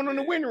don't really want them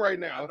to win right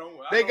now.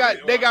 They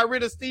got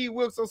rid of Steve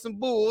Wilkes on some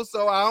bulls,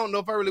 so I don't know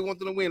if I really want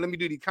them to win. Let me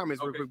do these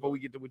comments real quick before we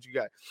get to what you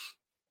got.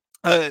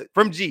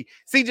 From G,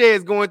 CJ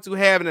is going to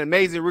have an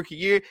amazing rookie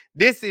year.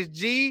 This is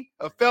G,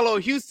 a fellow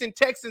Houston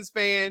Texans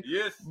fan.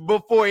 Yes.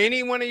 Before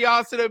any one of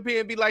y'all sit up here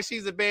and be like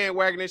she's a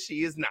bandwagoner,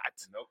 she is not.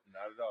 Nope,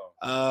 not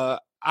at all.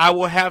 I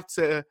will have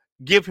to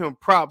give him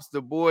props.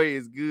 The boy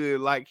is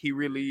good, like he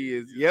really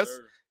is. Yes.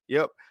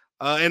 Yep.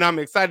 And I'm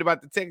excited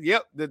about the Texans.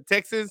 Yep, the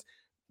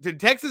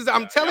Texans.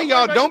 I'm telling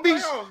y'all, don't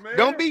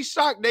be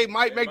shocked. They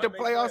might make the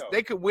playoffs.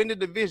 They could win the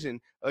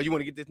division. You want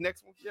to get this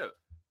next one?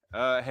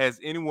 Yeah. Has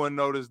anyone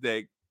noticed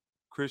that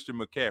Christian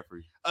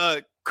McCaffrey?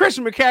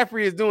 Christian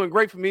McCaffrey is doing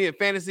great for me in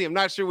fantasy. I'm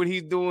not sure what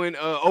he's doing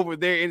over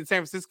there in San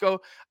Francisco.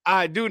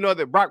 I do know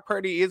that Brock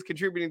Purdy is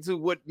contributing to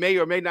what may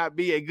or may not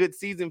be a good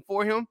season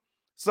for him.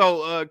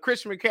 So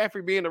Christian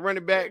McCaffrey being a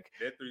running back.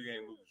 That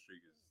 3-game losing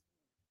streak is.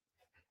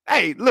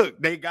 Hey, look,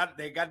 they got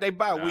their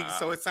bye week,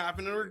 so it's time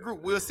for them to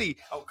regroup. We'll see.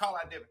 Oh, call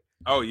out Devin.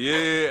 Oh,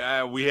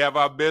 yeah. We have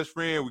our best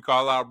friend. We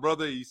call our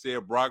brother. He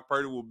said Brock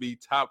Purdy will be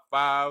top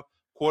 5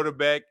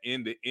 quarterback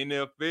in the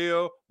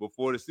NFL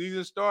before the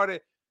season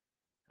started.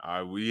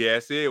 All right, we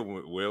had said,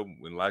 well,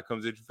 when life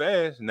comes at you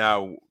fast.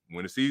 Now,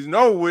 when the season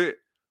over with,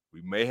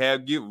 we may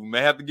have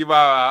to give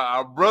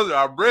our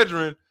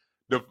brethren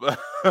the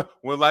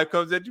when life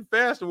comes at you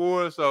fast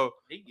award. So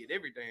he get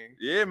everything.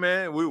 Yeah,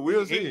 man.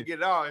 We'll see. He can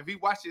get it all. If he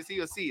watches,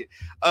 he'll see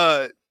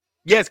it.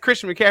 Yes,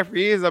 Christian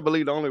McCaffrey is, I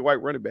believe, the only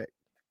white running back.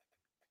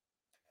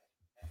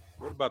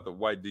 What about the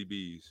white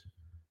DBs?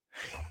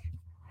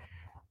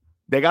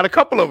 They got a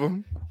couple of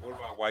them. What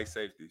about white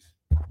safeties?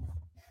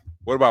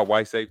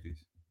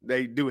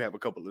 They do have a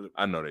couple of them.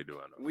 I know they do.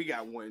 We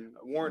got one.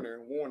 Warner.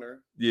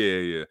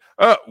 Yeah.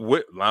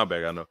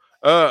 Linebacker, I know.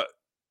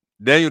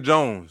 Daniel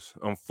Jones,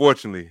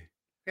 unfortunately,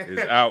 is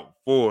out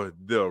for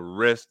the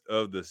rest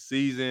of the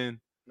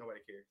season. Nobody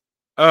cares.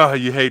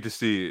 You hate to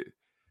see it.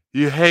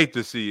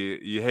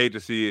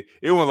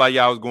 It wasn't like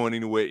y'all was going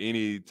anywhere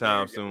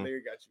anytime soon.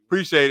 Larry got you.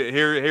 Appreciate it.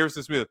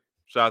 Harrison Smith.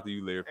 Shout out to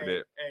you, Larry, for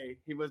that. Hey,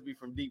 he must be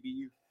from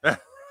DBU.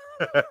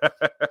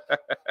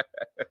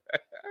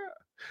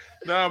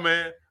 No,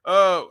 man.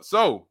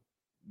 So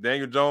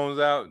Daniel Jones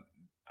out.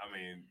 I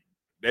mean,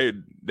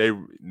 the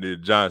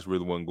Giants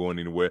really wasn't going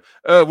anywhere.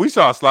 We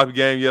saw a sloppy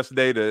game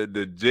yesterday.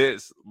 The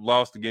Jets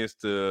lost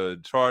against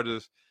the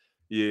Chargers.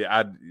 Yeah,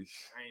 I ain't want to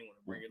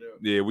bring it up.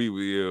 Yeah, we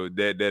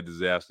that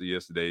disaster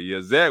yesterday.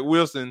 Yeah, Zach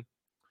Wilson.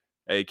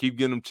 Hey, keep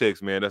getting them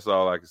checks, man. That's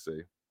all I can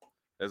say.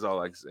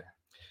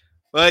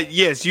 But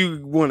yes,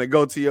 you want to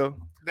go to your.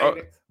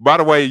 By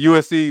the way,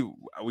 USC.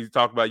 We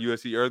talked about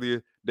USC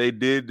earlier. They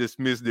did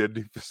dismiss their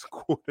defensive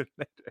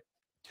coordinator.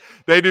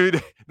 They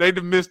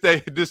dismissed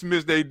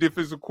their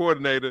defensive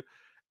coordinator,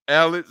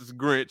 Alex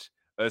Grinch.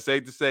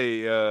 Safe to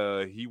say,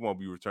 he won't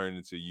be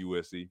returning to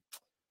USC.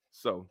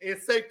 So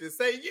it's safe to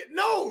say,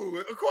 no,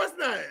 of course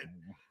not.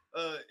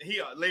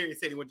 Larry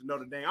said he went to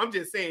Notre Dame. I'm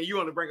just saying you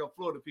want to bring up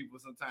Florida people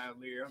sometimes,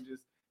 Larry.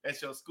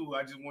 That's your school.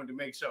 I just wanted to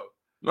make sure.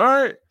 All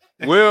right.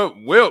 Well,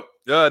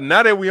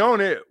 now that we own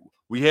it,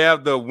 we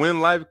have the when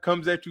life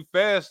comes at you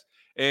fast,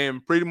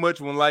 and pretty much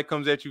when life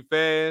comes at you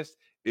fast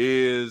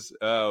is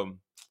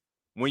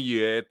when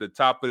you're at the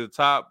top of the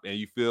top and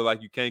you feel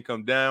like you can't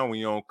come down, when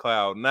you're on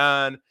cloud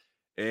 9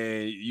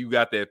 and you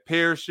got that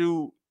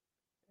parachute,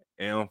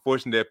 and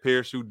unfortunately that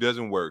parachute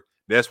doesn't work.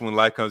 That's when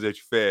life comes at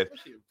you fast.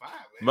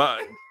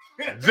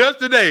 Just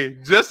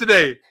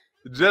today.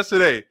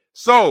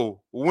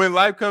 So when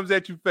life comes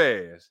at you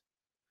fast,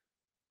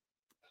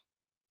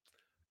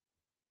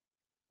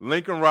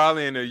 Lincoln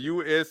Riley and the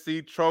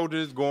USC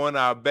Trojans going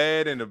out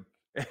bad at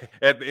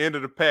the end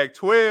of the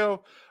Pac-12.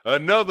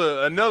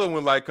 Another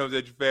one like comes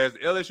at you fast.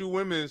 LSU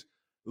women's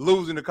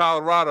losing to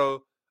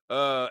Colorado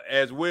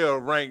as well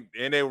ranked,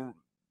 and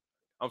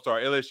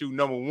LSU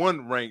number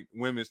 1 ranked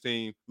women's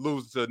team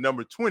loses to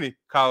number 20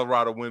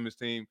 Colorado women's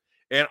team,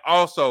 and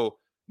also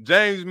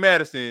James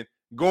Madison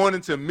going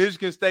into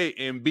Michigan State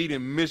and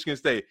beating Michigan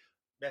State.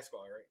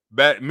 Basketball,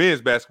 right?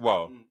 Men's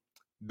basketball. Mm-hmm.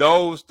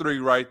 Those 3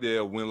 right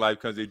there when life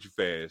comes at you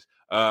fast.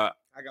 I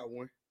got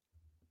one.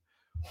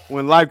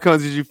 When life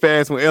comes at you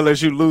fast, when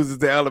LSU loses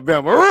to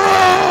Alabama.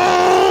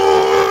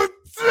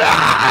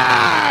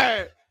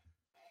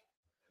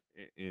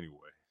 Anyway.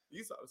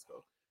 You saw the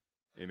score.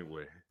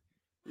 Anyway.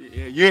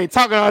 Yeah, you ain't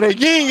talking all that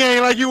yin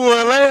yang like you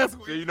were last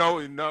week. So you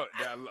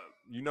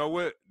know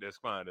what? That's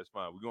fine.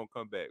 We're gonna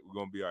come back. We're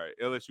gonna be all right.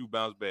 LSU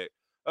bounce back.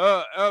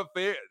 All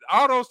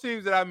those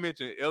teams that I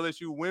mentioned,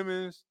 LSU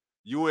women's,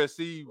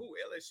 USC. Ooh,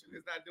 LSU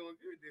is not doing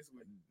good this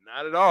week.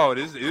 Not at all.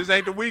 This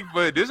ain't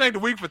the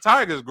week for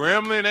Tigers.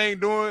 Grambling ain't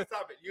doing.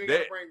 Stop it. You ain't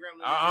gotta bring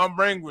Grambling. I'm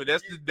bringing.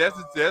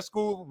 That's the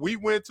school we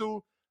went to.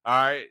 All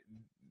right,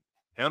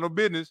 handle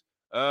business.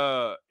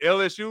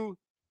 LSU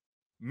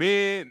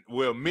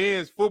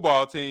men's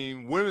football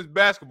team, women's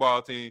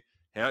basketball team.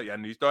 Y'all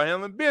need to start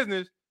handling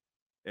business.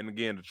 And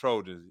again, the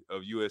Trojans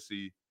of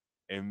USC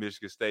and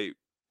Michigan State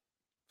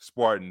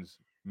Spartans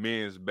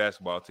men's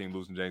basketball team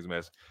losing James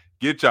Madison.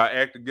 Get y'all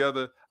act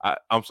together.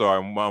 I'm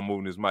sorry, I'm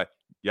moving this mic.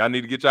 Y'all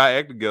need to get y'all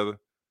act together.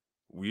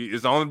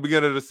 It's only the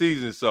beginning of the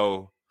season,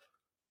 so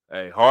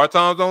hey, hard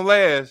times don't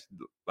last,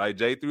 like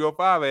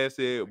J305 has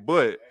said,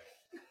 but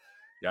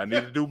y'all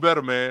need to do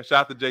better, man.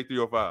 Shout out to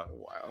J305.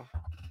 Wow.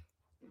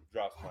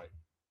 Drop mic.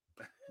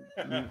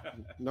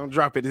 Don't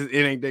drop it. It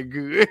ain't that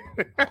good.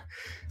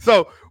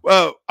 So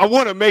I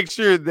want to make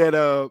sure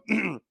that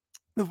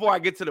before I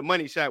get to the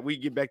money shot, we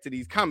get back to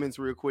these comments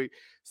real quick.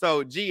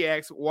 So G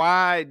asks,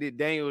 why did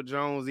Daniel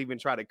Jones even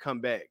try to come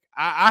back?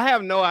 I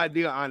have no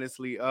idea,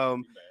 honestly.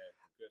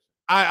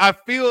 I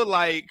feel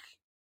like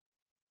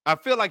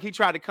he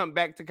tried to come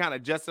back to kind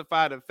of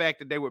justify the fact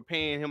that they were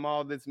paying him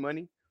all this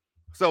money.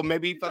 So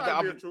maybe he felt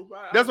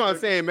that's what I'm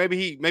saying. Maybe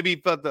he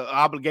felt the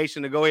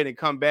obligation to go ahead and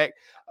come back.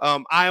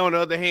 I, on the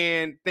other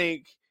hand,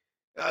 think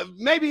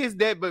maybe it's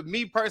that, but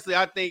me personally,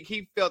 I think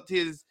he felt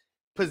his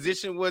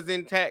position was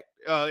intact.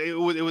 It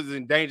was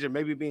in danger,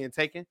 maybe being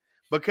taken,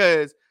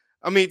 because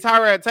I mean,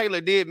 Tyrod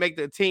Taylor did make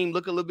the team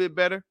look a little bit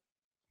better.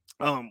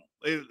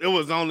 It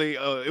was only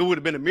it would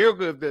have been a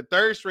miracle if the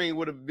third string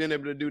would have been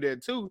able to do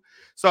that too.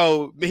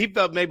 So he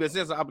felt maybe a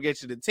sense of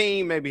obligation to the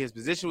team. Maybe his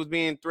position was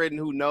being threatened.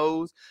 Who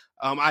knows?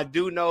 I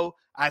do know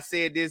I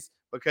said this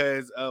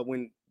because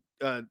when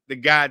the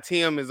guy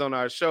Tim is on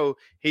our show,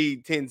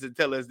 he tends to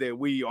tell us that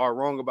we are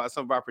wrong about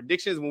some of our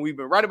predictions when we've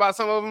been right about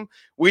some of them.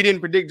 We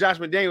didn't predict Josh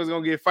McDaniels was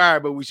going to get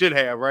fired, but we should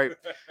have, right?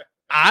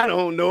 I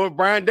don't know if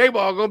Brian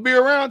Daboll gonna be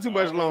around too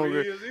much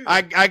longer.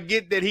 I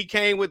get that he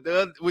came with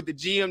the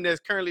GM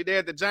that's currently there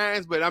at the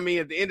Giants, but I mean,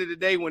 at the end of the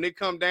day, when it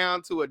comes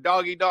down to a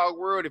dog-eat-dog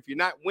world, if you're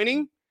not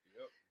winning,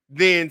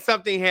 then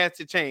something has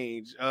to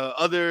change.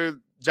 Other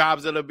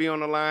jobs that'll be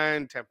on the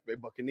line: Tampa Bay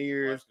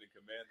Buccaneers,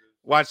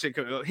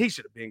 Washington. He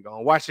should have been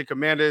gone. Washington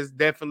Commanders,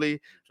 definitely.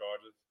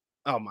 Chargers.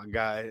 Oh my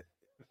God.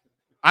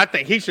 I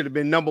think he should have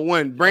been number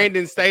one.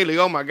 Brandon Staley.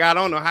 Oh my God.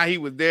 I don't know how he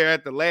was there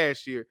at the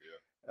last year.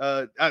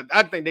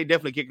 I think they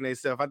definitely kicking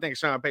themselves. I think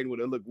Sean Payton would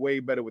have looked way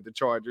better with the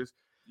Chargers.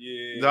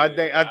 Yeah, so I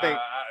think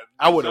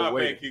I would have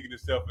waited. Kicking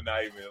himself and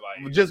not even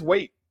like just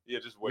wait. Yeah,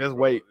 just wait. Just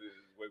wait.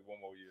 Just wait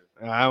one more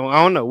year.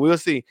 I don't know. We'll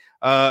see.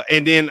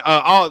 And then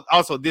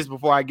also this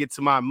before I get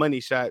to my money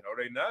shot.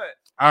 No, they not.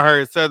 I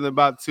heard Southern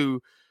about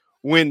to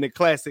win the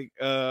classic.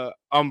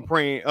 I'm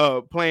playing.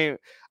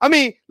 I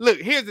mean,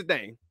 look. Here's the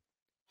thing.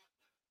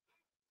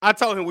 I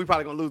told him we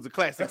probably gonna lose the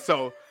classic,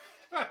 so.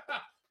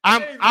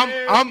 I'm a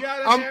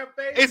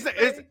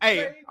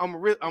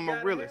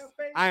realist.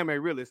 I am a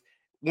realist.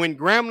 When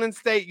Grambling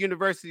State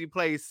University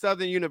plays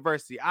Southern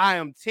University, I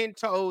am 10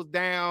 toes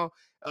down.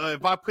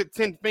 If I put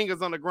 10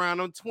 fingers on the ground,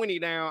 I'm 20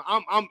 down.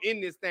 I'm in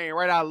this thing,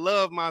 right? I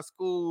love my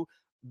school,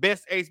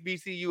 best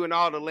HBCU in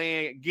all the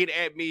land. Get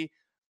at me,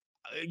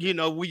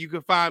 where you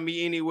can find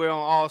me anywhere on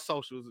all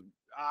socials.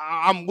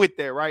 I'm with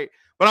that, right?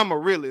 But I'm a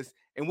realist,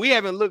 and we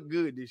haven't looked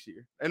good this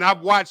year. And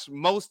I've watched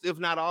most, if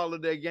not all,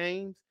 of their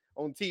games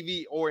on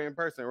TV or in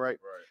person, right?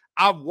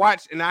 I've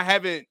watched and I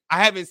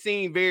haven't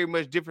seen very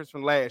much difference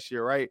from last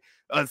year, right?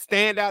 A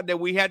standout that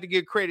we had to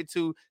give credit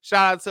to,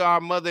 shout out to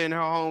our mother in her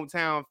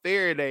hometown,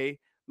 Faraday,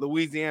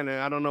 Louisiana.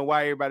 I don't know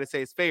why everybody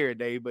says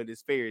Faraday, but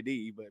it's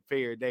Faraday, but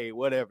Faraday,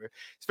 whatever.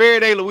 It's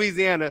Faraday,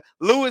 Louisiana.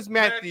 Lewis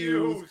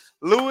Matthews.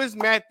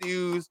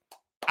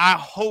 I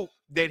hope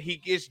that he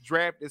gets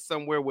drafted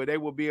somewhere where they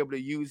will be able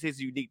to use his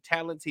unique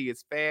talents. He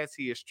is fast,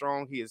 he is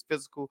strong, he is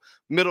physical.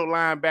 Middle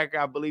linebacker,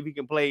 I believe he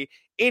can play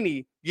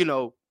any,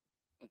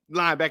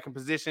 linebacking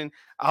position.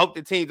 I hope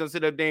the teams don't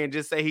sit up there and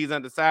just say he's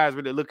undersized,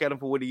 really look at him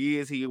for what he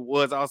is. He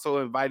was also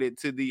invited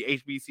to the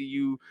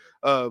HBCU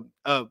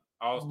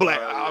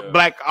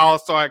Black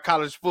All-Star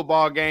college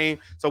football game.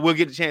 So we'll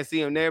get a chance to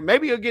see him there.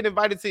 Maybe he'll get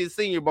invited to his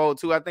Senior Bowl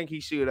too. I think he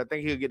should. I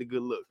think he'll get a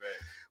good look.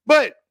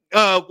 But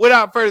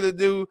without further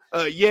ado,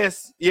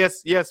 yes,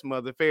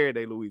 mother,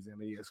 Faraday,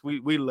 Louisiana. Yes,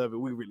 we love it.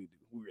 We really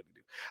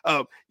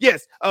do.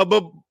 Yes.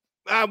 But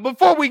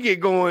before we get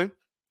going,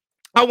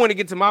 I want to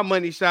get to my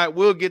money shot.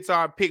 We'll get to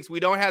our picks. We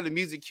don't have the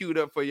music queued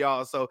up for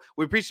y'all, so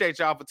we appreciate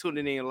y'all for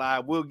tuning in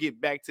live. We'll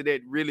get back to that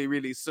really,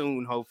 really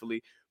soon,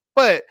 hopefully.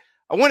 But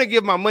I want to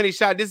give my money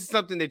shot. This is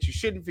something that you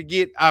shouldn't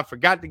forget. I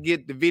forgot to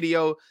get the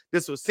video.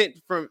 This was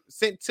sent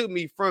to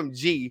me from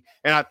G,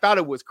 and I thought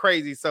it was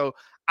crazy. So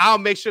I'll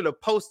make sure to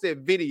post that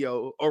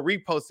video or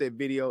repost that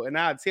video, and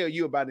I'll tell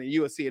you about it, and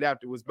you'll see it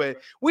afterwards. But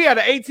we had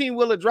an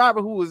 18-wheeler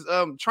driver who was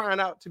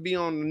trying out to be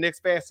on the next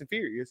Fast and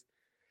Furious.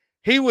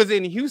 He was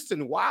in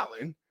Houston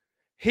wilding.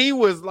 He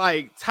was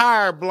like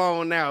tire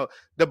blown out.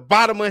 The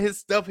bottom of his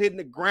stuff hitting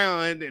the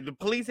ground, and the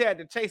police had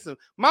to chase him.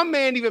 My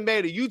man even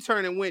made a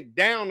U-turn and went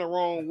down the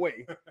wrong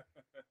way.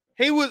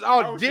 He was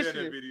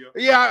auditioning.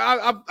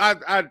 Yeah,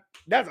 I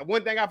that's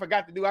one thing I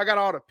forgot to do. I got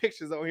all the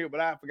pictures on here,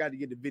 but I forgot to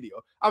get the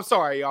video. I'm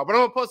sorry, y'all, but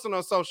I'm gonna post it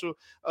on social.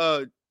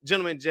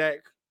 Gentleman Jack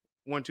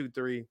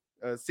 123,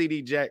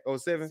 CD Jack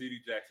 07.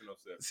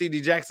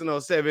 CD Jackson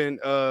 07.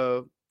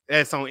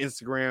 That's on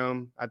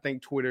Instagram, I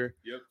think Twitter,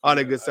 all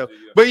that good stuff.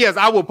 But yes,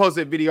 I will post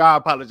that video. I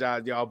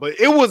apologize, y'all. But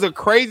it was a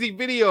crazy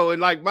video.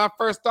 And like my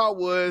first thought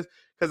was,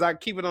 because I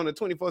keep it on the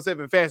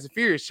 24/7 Fast and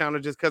Furious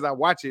channel just because I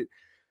watch it.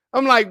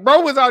 I'm like,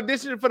 bro was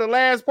auditioning for the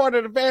last part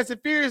of the Fast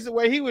and Furious the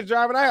way he was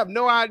driving. I have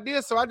no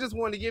idea. So I just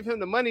wanted to give him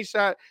the money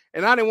shot.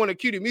 And I didn't want to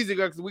cue the music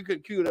up because we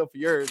couldn't cue it up for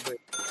yours. But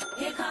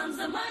here comes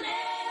the money.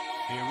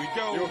 Here we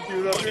go.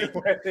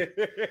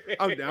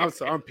 I'm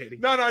sorry. I'm petty.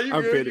 No,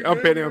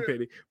 I'm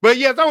petty. But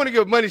yes, I want to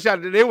give a money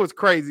shot. It was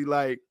crazy.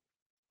 Like,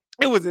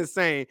 it was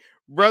insane,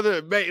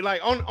 brother.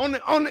 Like on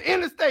the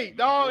interstate,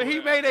 dog. He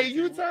made a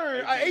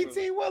U-turn, an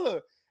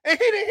 18-wheeler, and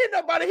he didn't hit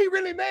nobody. He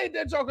really made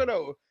that joker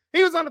though.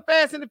 He was on the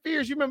Fast and the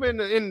Furious. You remember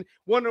in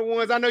one of the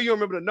ones? I know you don't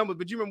remember the numbers,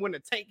 but you remember when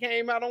the tank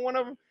came out on one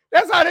of them?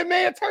 That's how that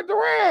man turned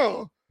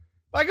around.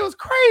 Like, it was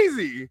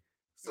crazy.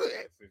 So,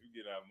 if you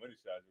get our money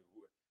shot.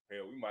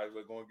 Hell, we might as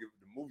well go and give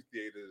the movie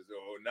theaters,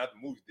 or not the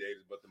movie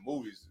theaters, but the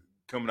movies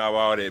coming out of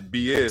all that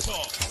BS.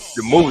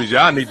 The movies,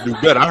 y'all need to do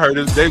better. I heard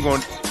they're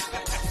going.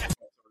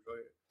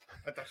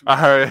 I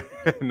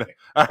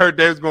heard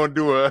they was going to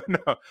do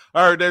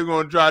I heard they was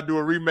going to try to do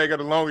a remake of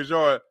The Longest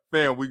Yard.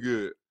 Fam, we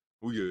good.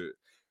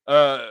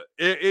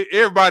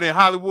 Everybody in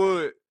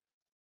Hollywood,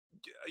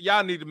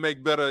 y'all need to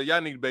make better.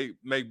 Y'all need to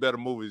make better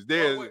movies.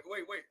 Wait.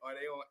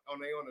 Are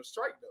they on a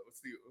strike though?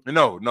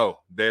 Still? No,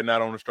 they're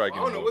not on a strike. I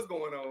don't know what's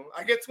going on.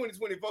 I guess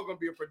 2024 gonna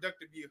be a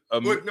productive year. No,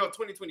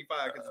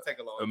 2025 because it take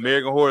a long time.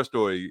 American Horror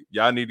Story.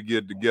 Y'all need to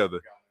get it together.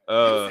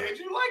 You said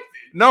you liked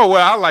it. No,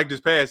 well, I like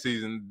this past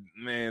season.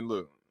 Man,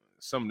 look,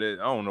 some of that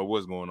I don't know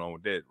what's going on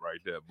with that right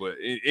there. But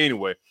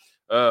anyway,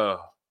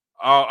 all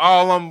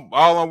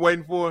I'm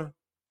waiting for.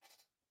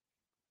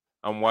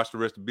 I'm gonna watch the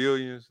rest of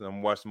Billions. I'm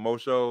gonna watch some more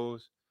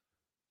shows.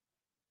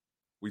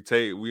 We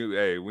take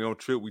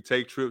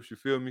trips. You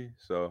feel me?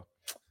 So,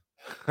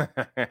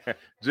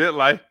 jet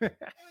life.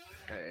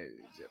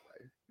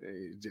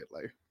 Jet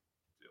life.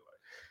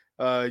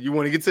 You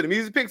want to get to the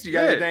music picks? You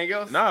got anything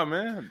else? Nah,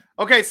 man.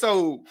 Okay,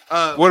 so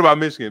what about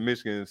Michigan?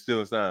 Michigan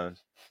stealing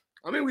signs.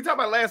 I mean, we talked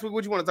about last week.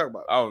 What you want to talk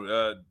about?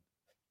 Oh,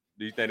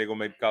 do you think they're gonna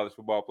make the college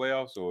football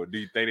playoffs, or do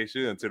you think they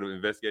should until the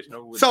investigation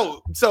over?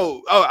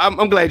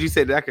 I'm glad you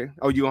said that. Okay.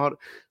 Oh, you gonna hold it?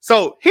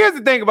 So here's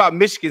the thing about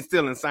Michigan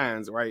stealing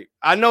signs, right?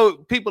 I know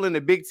people in the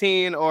Big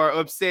Ten are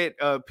upset.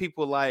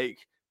 People like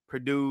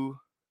Purdue,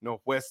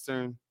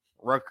 Northwestern,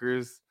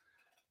 Rutgers,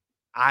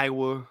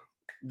 Iowa,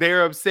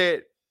 they're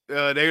upset.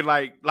 They're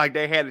like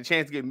they had a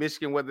chance to get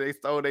Michigan whether they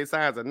stole their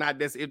signs or not.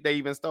 That's if they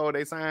even stole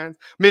their signs.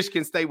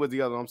 Michigan State was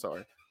the other. I'm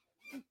sorry.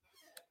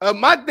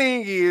 My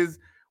thing is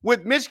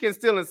with Michigan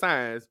stealing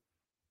signs,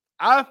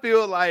 I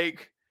feel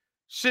like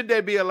should they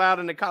be allowed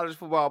in the college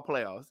football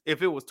playoffs?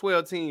 If it was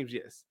 12 teams,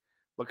 yes.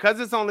 Because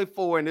it's only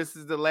 4, and this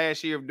is the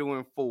last year of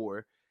doing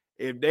 4.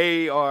 If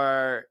they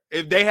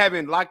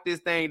haven't locked this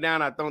thing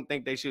down, I don't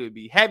think they should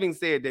be. Having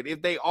said that,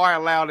 if they are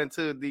allowed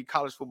into the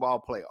college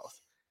football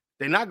playoffs,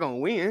 they're not gonna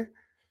win.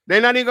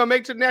 They're not even gonna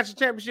make it to the national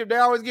championship. They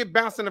always get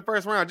bounced in the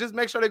first round. Just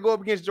make sure they go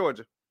up against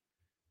Georgia.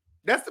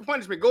 That's the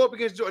punishment. Go up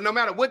against Georgia. No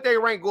matter what they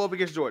rank, go up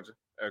against Georgia.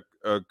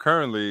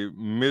 Currently,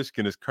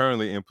 Michigan is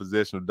currently in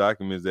possession of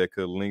documents that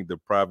could link the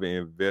private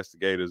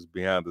investigators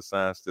behind the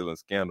sign stealing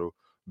scandal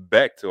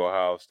back to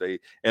Ohio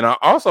State. And I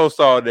also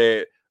saw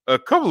that a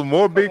couple of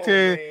more Big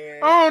Ten.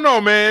 I don't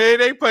know, man.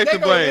 They place the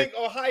blame. Link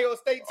Ohio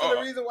State to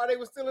the reason why they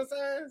were stealing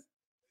signs.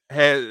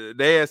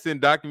 They had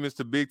sent documents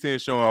to Big Ten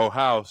showing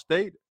Ohio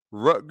State,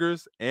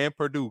 Rutgers, and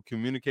Purdue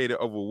communicated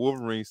over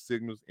Wolverine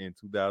signals in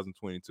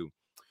 2022.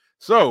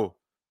 So,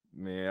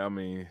 man, I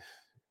mean,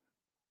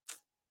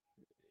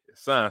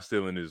 sign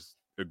stealing is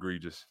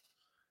egregious.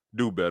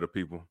 Do better,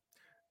 people.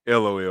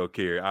 LOL,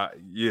 Kerry.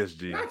 Yes,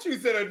 G. Not you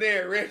sit up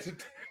there, Reggie.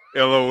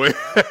 LOL. What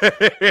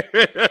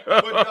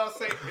y'all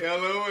say?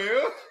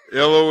 LOL.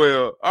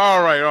 LOL.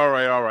 All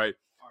right.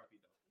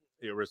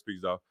 Yeah, rest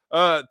peace, dog.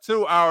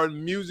 To our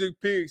music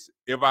picks.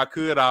 If I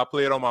could, I'll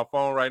play it on my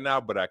phone right now,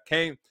 but I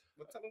can't.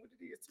 Well, tell them what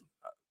it is.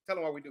 Tell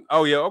them what we do.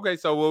 Oh, yeah. Okay.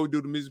 So what we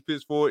do the music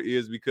picks for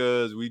is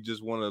because we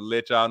just want to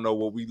let y'all know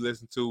what we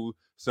listen to.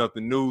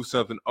 Something new,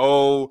 something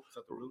old,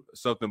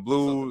 something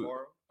blue.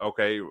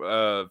 Okay.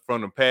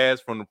 From the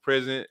past, from the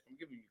present,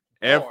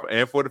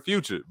 and for the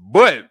future.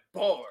 But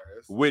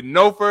with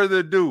no further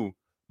ado,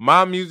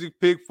 my music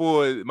picks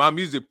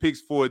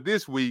for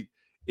this week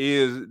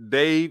is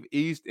Dave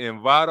East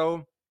and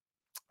Vado,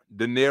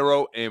 De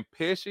Niro and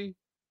Pesci,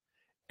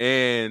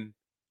 and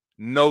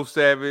No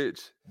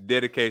Savage,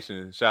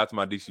 Dedication. Shout out to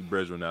my DC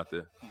brethren out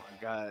there. Oh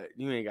my God,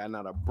 you ain't got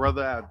not a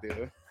brother out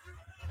there.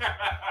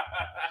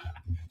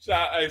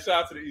 Shout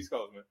out to the East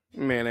Coast,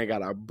 man. Man, they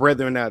got our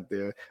brethren out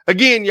there.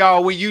 Again,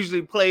 y'all, we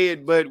usually play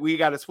it, but we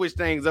got to switch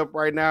things up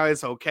right now.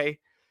 It's okay.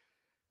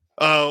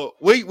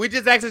 We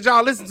just asked that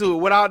y'all listen to it.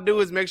 What I'll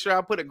do is make sure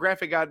I put a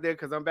graphic out there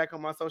because I'm back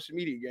on my social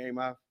media game.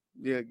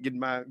 Getting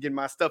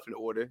my stuff in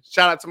order.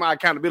 Shout out to my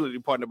accountability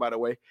partner, by the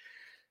way.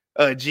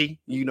 G,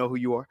 you know who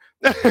you are.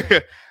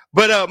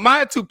 But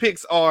my 2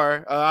 picks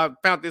are I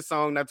found this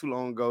song not too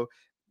long ago.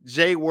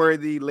 Jay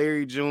Worthy,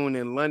 Larry June,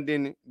 and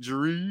London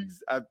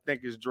Drugs. I think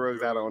it's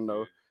drugs. I don't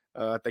know.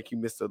 I think you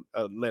missed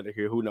a letter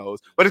here. Who knows?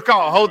 But it's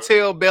called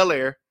Hotel Bel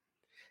Air.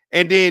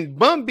 And then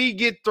Bum B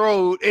get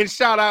thrown. And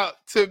shout out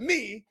to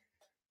me,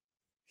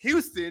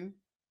 Houston,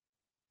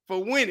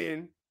 for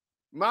winning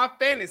my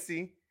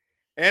fantasy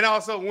and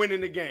also winning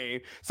the game.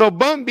 So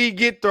Bum B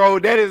get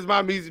thrown. That is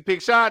my music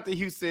pick. Shout out to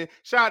Houston.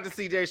 Shout out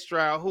to CJ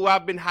Stroud, who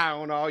I've been high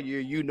on all year.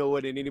 You know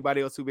it, and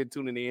anybody else who's been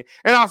tuning in.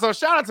 And also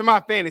shout out to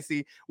my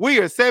fantasy. We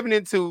are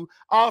 7-2.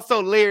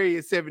 Also, Larry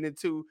is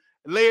 7-2.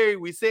 Larry,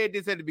 we said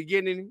this at the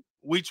beginning.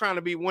 We trying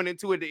to be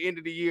 1-2 at the end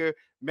of the year.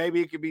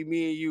 Maybe it could be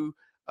me and you.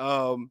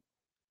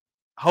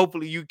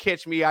 Hopefully you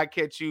catch me, I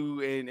catch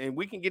you, and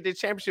we can get this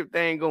championship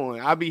thing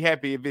going. I'll be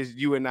happy if it's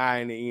you and I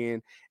in the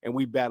end, and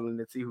we battling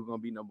to see who's gonna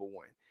be number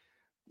 1.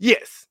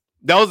 Yes,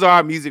 those are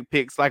our music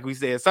picks. Like we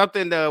said,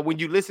 something when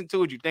you listen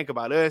to it, you think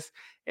about us.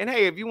 And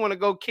hey, if you want to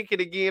go kick it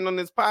again on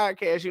this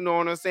podcast, you know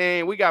what I'm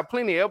saying? We got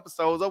plenty of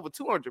episodes, over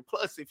 200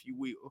 plus, if you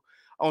will,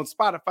 on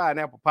Spotify and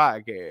Apple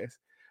Podcasts.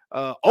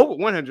 Over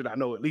 100, I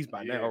know at least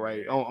by now,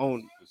 right?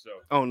 On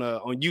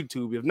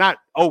YouTube. If not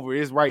over,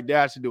 it's right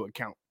there. I should do a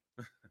count.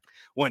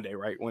 One day,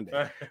 right? One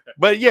day.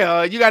 But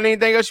yeah, you got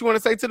anything else you want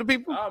to say to the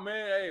people? Oh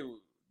man, hey,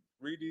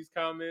 read these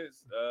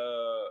comments.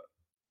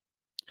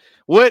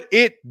 What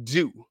it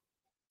do?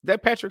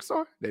 That Patrick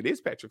Starr? That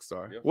is Patrick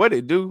Starr. Yep. What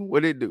it do?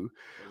 What it do?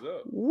 What's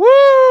up?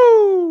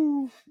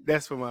 Woo!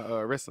 That's for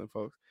my wrestling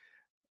folks.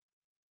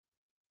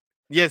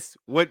 Yes.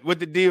 What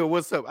the deal?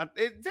 What's up?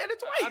 It said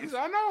it twice.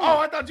 I know. Oh,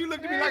 I thought you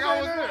looked at me like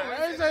I was I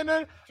wrong. ain't saying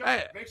nothing.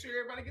 Hey, Make sure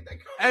everybody get that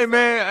comment. hey,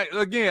 man.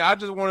 Again, I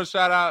just want to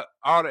shout out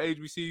all the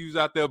HBCUs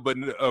out there, but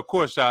of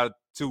course, shout out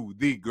to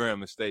the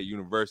Grambling State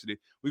University.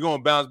 We're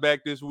gonna bounce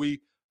back this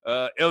week.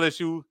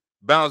 LSU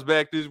bounce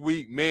back this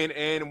week, men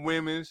and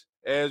women's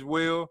as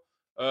well.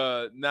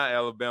 Not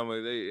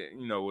Alabama. They,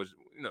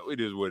 it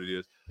is what it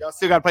is. Y'all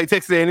still gotta play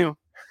Texas A&M.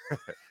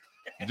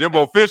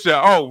 Jimbo Fisher.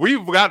 Oh,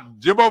 we've got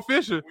Jimbo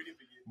Fisher.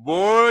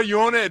 Boy, you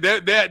on that?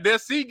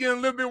 That seat getting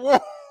a little bit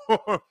warm.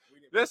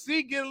 That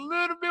seat getting a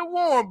little bit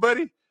warm,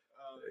 buddy.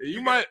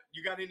 You got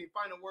any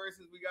final words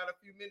since we got a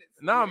few minutes?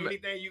 No,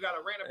 anything you got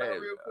to rant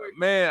about real quick?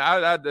 Man,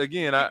 I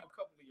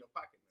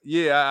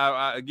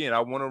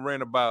want to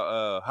rant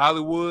about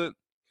Hollywood.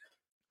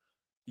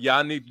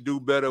 Y'all need to do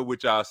better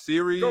with y'all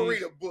series. Go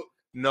read a book.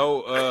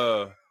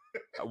 No,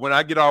 when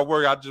I get off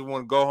work, I just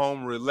want to go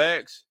home and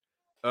relax.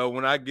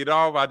 When I get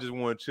off, I just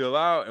want to chill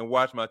out and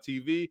watch my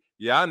TV.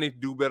 Y'all need to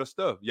do better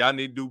stuff. Y'all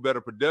need to do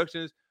better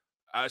productions.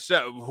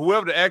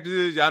 Whoever the actors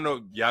is, y'all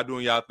know y'all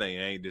doing y'all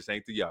thing. This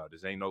ain't to y'all.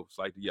 This ain't no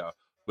slight to y'all.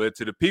 But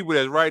to the people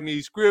that's writing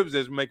these scripts,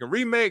 that's making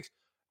remakes,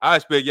 I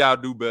expect y'all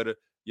to do better.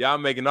 Y'all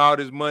making all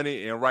this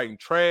money and writing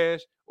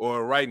trash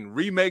or writing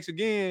remakes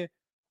again.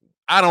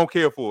 I don't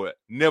care for it.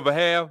 Never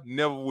have,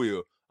 never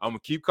will. I'm going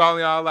to keep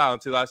calling y'all out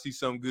until I see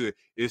something good.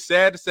 It's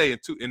sad to say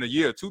in the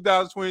year of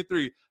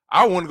 2023,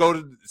 I want to go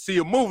to see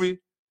a movie.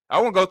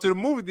 I want to go to the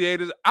movie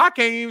theaters. I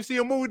can't even see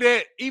a movie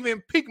that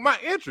even piqued my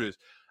interest.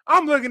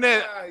 I'm looking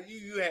at.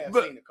 You have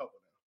seen a couple.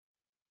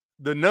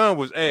 The Nun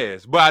was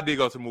ass, but I did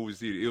go to the movie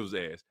theater. It was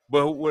ass.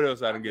 But what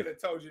else I didn't get? I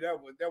told you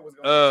that was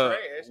gonna be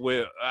trash.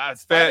 Well,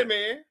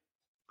 Spider-Man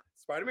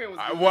was.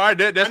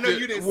 Good. I know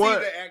you didn't see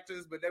the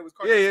actors, but that was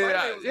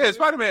Spider-Man. Yeah,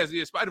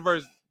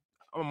 Spider-Verse.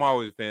 I'm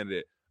always a fan of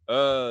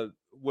that.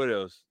 What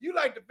else? You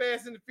liked the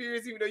Fast and the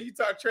Furious, even though you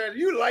talk trash.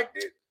 You liked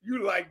it.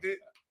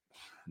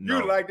 No.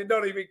 You liked it.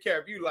 Don't even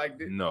care if you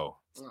liked it. No.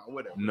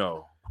 Whatever.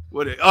 No.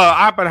 What?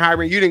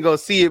 Oppenheimer. You didn't go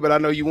see it, but I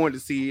know you wanted to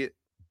see it.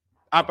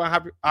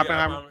 Oppenheimer. Yeah,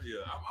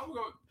 I'm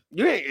going.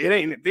 It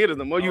ain't in the theaters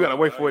no more. You gotta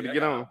wait for it to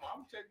get on.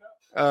 I'm checking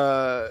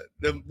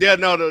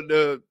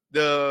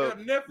The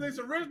Netflix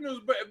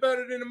originals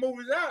better than the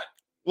movies out.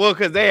 Well,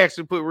 because they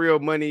actually put real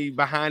money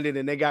behind it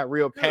and they got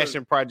real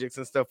passion projects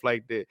and stuff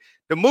like that.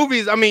 The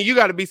movies, I mean, you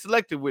got to be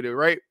selective with it,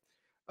 right?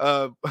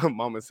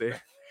 Mama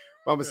said,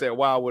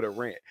 wow, with a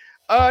rant.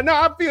 No,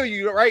 I feel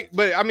you, right?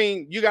 But I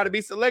mean, you got to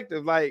be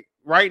selective. Like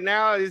right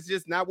now, it's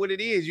just not what it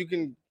is. You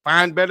can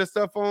find better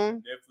stuff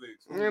on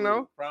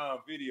Netflix, Prime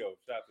Video.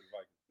 Shout to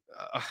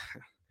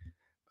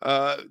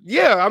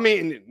yeah, I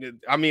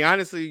mean,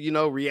 honestly,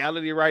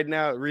 reality right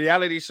now,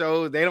 reality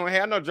shows, they don't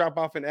have no drop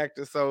off in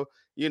actors. So,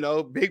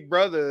 Big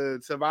Brother,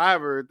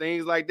 Survivor,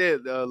 things like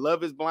that,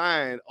 Love is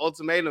Blind,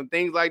 Ultimatum,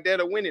 things like that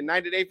are winning.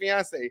 90 Day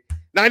Fiance.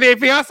 90 Day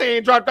Fiance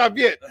ain't dropped off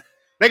yet.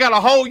 They got a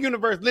whole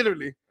universe,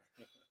 literally.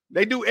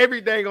 They do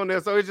everything on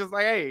there. So it's just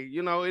like, hey,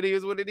 it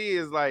is what it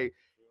is. Like,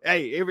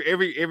 hey,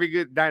 every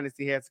good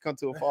dynasty has to come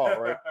to a fall,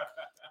 right?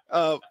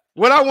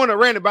 What I want to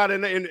rant about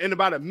in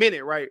about a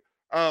minute, right?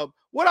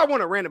 What I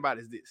want to rant about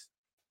is this.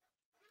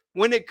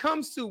 When it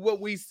comes to what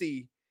we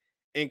see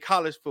in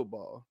college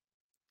football,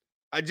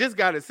 I just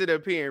got to sit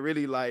up here and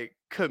really like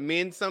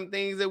commend some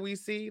things that we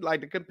see,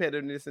 like the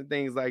competitiveness and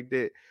things like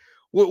that.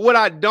 What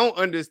I don't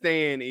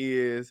understand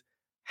is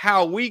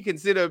how we can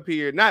sit up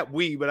here, not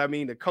we, but I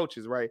mean the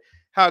coaches, right?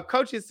 How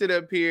coaches sit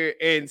up here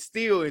and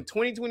still in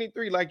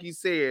 2023, like you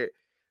said,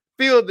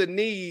 feel the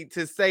need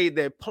to say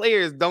that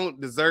players don't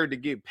deserve to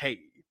get paid.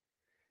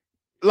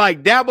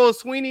 Like Dabo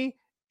Swinney,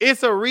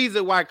 it's a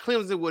reason why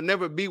Clemson will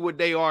never be what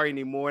they are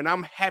anymore, and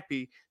I'm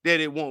happy that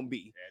it won't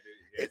be.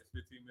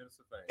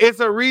 It's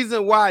a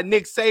reason why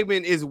Nick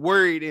Saban is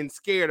worried and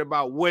scared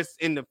about what's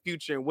in the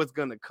future and what's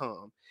going to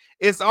come.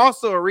 It's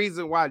also a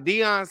reason why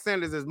Deion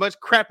Sanders, as much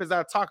crap as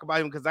I talk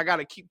about him, because I got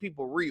to keep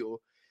people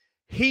real,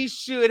 he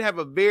should have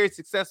a very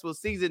successful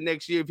season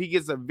next year if he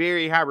gets a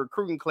very high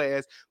recruiting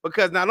class,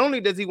 because not only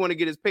does he want to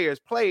get his players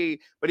played,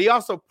 but he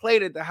also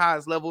played at the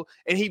highest level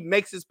and he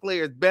makes his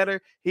players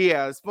better. He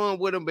has fun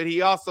with them, but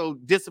he also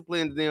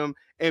disciplines them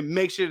and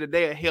makes sure that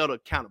they are held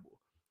accountable.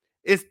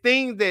 It's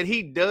things that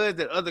he does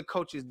that other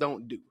coaches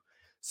don't do.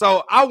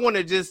 So I want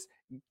to just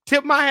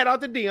tip my hat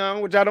out to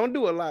Deion, which I don't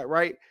do a lot,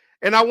 right?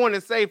 And I want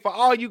to say for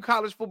all you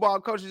college football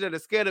coaches that are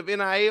scared of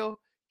NIL,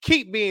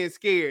 keep being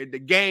scared. The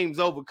game's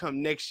over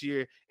come next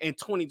year in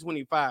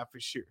 2025 for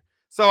sure.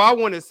 So I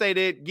want to say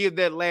that, give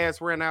that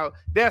last run out.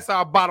 That's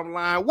our bottom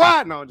line.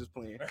 Why? No, I'm just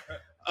playing.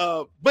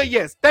 But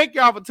yes, thank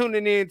y'all for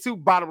tuning in to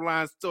Bottom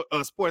Line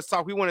Sports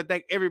Talk. We want to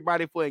thank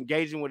everybody for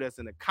engaging with us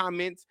in the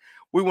comments.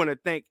 We want to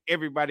thank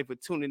everybody for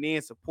tuning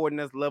in, supporting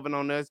us, loving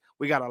on us.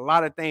 We got a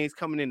lot of things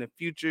coming in the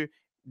future.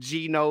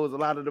 G knows a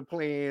lot of the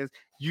plans.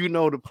 You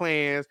know the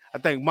plans. I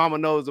think Mama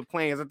knows the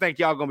plans. I think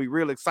y'all gonna be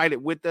real excited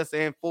with us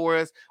and for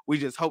us. We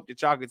just hope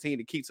that y'all continue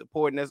to keep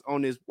supporting us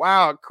on this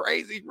wild,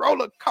 crazy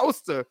roller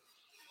coaster.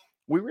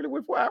 We really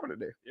went for an hour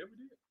today. Yeah, we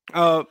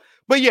did.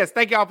 But yes,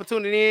 thank y'all for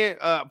tuning in.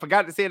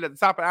 Forgot to say it at the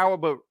top of the hour,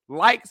 but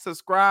like,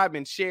 subscribe,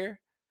 and share.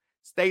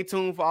 Stay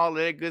tuned for all of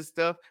that good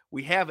stuff.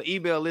 We have an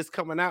email list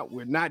coming out.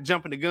 We're not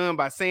jumping the gun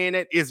by saying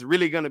that. It's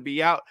really going to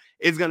be out.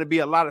 It's going to be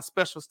a lot of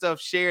special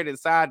stuff shared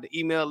inside the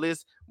email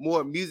list.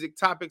 More music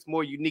topics,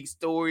 more unique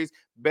stories,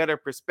 better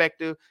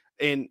perspective,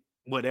 and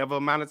whatever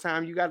amount of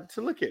time you got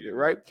to look at it,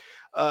 right?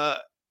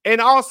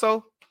 And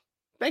also,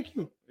 thank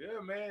you. Yeah,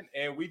 man.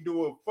 And we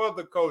do it for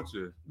the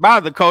culture.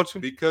 By the culture.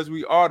 Because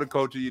we are the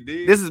culture, you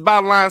did. This is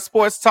Bottom Line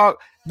Sports Talk,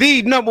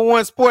 the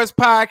 #1 sports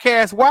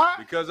podcast. Why?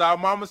 Because our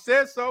mama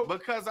said so.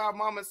 Because our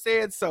mama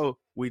said so.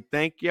 We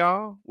thank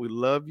y'all. We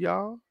love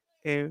y'all.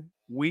 And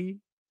we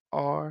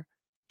are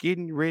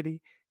getting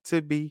ready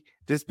to be,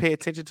 just pay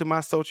attention to my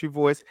sultry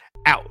voice,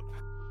 out.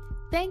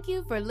 Thank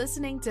you for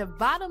listening to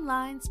Bottom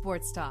Line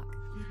Sports Talk.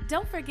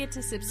 Don't forget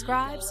to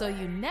subscribe so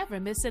you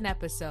never miss an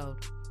episode.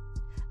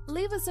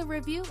 Leave us a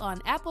review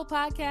on Apple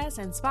Podcasts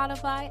and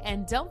Spotify,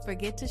 and don't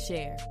forget to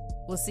share.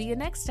 We'll see you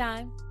next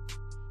time.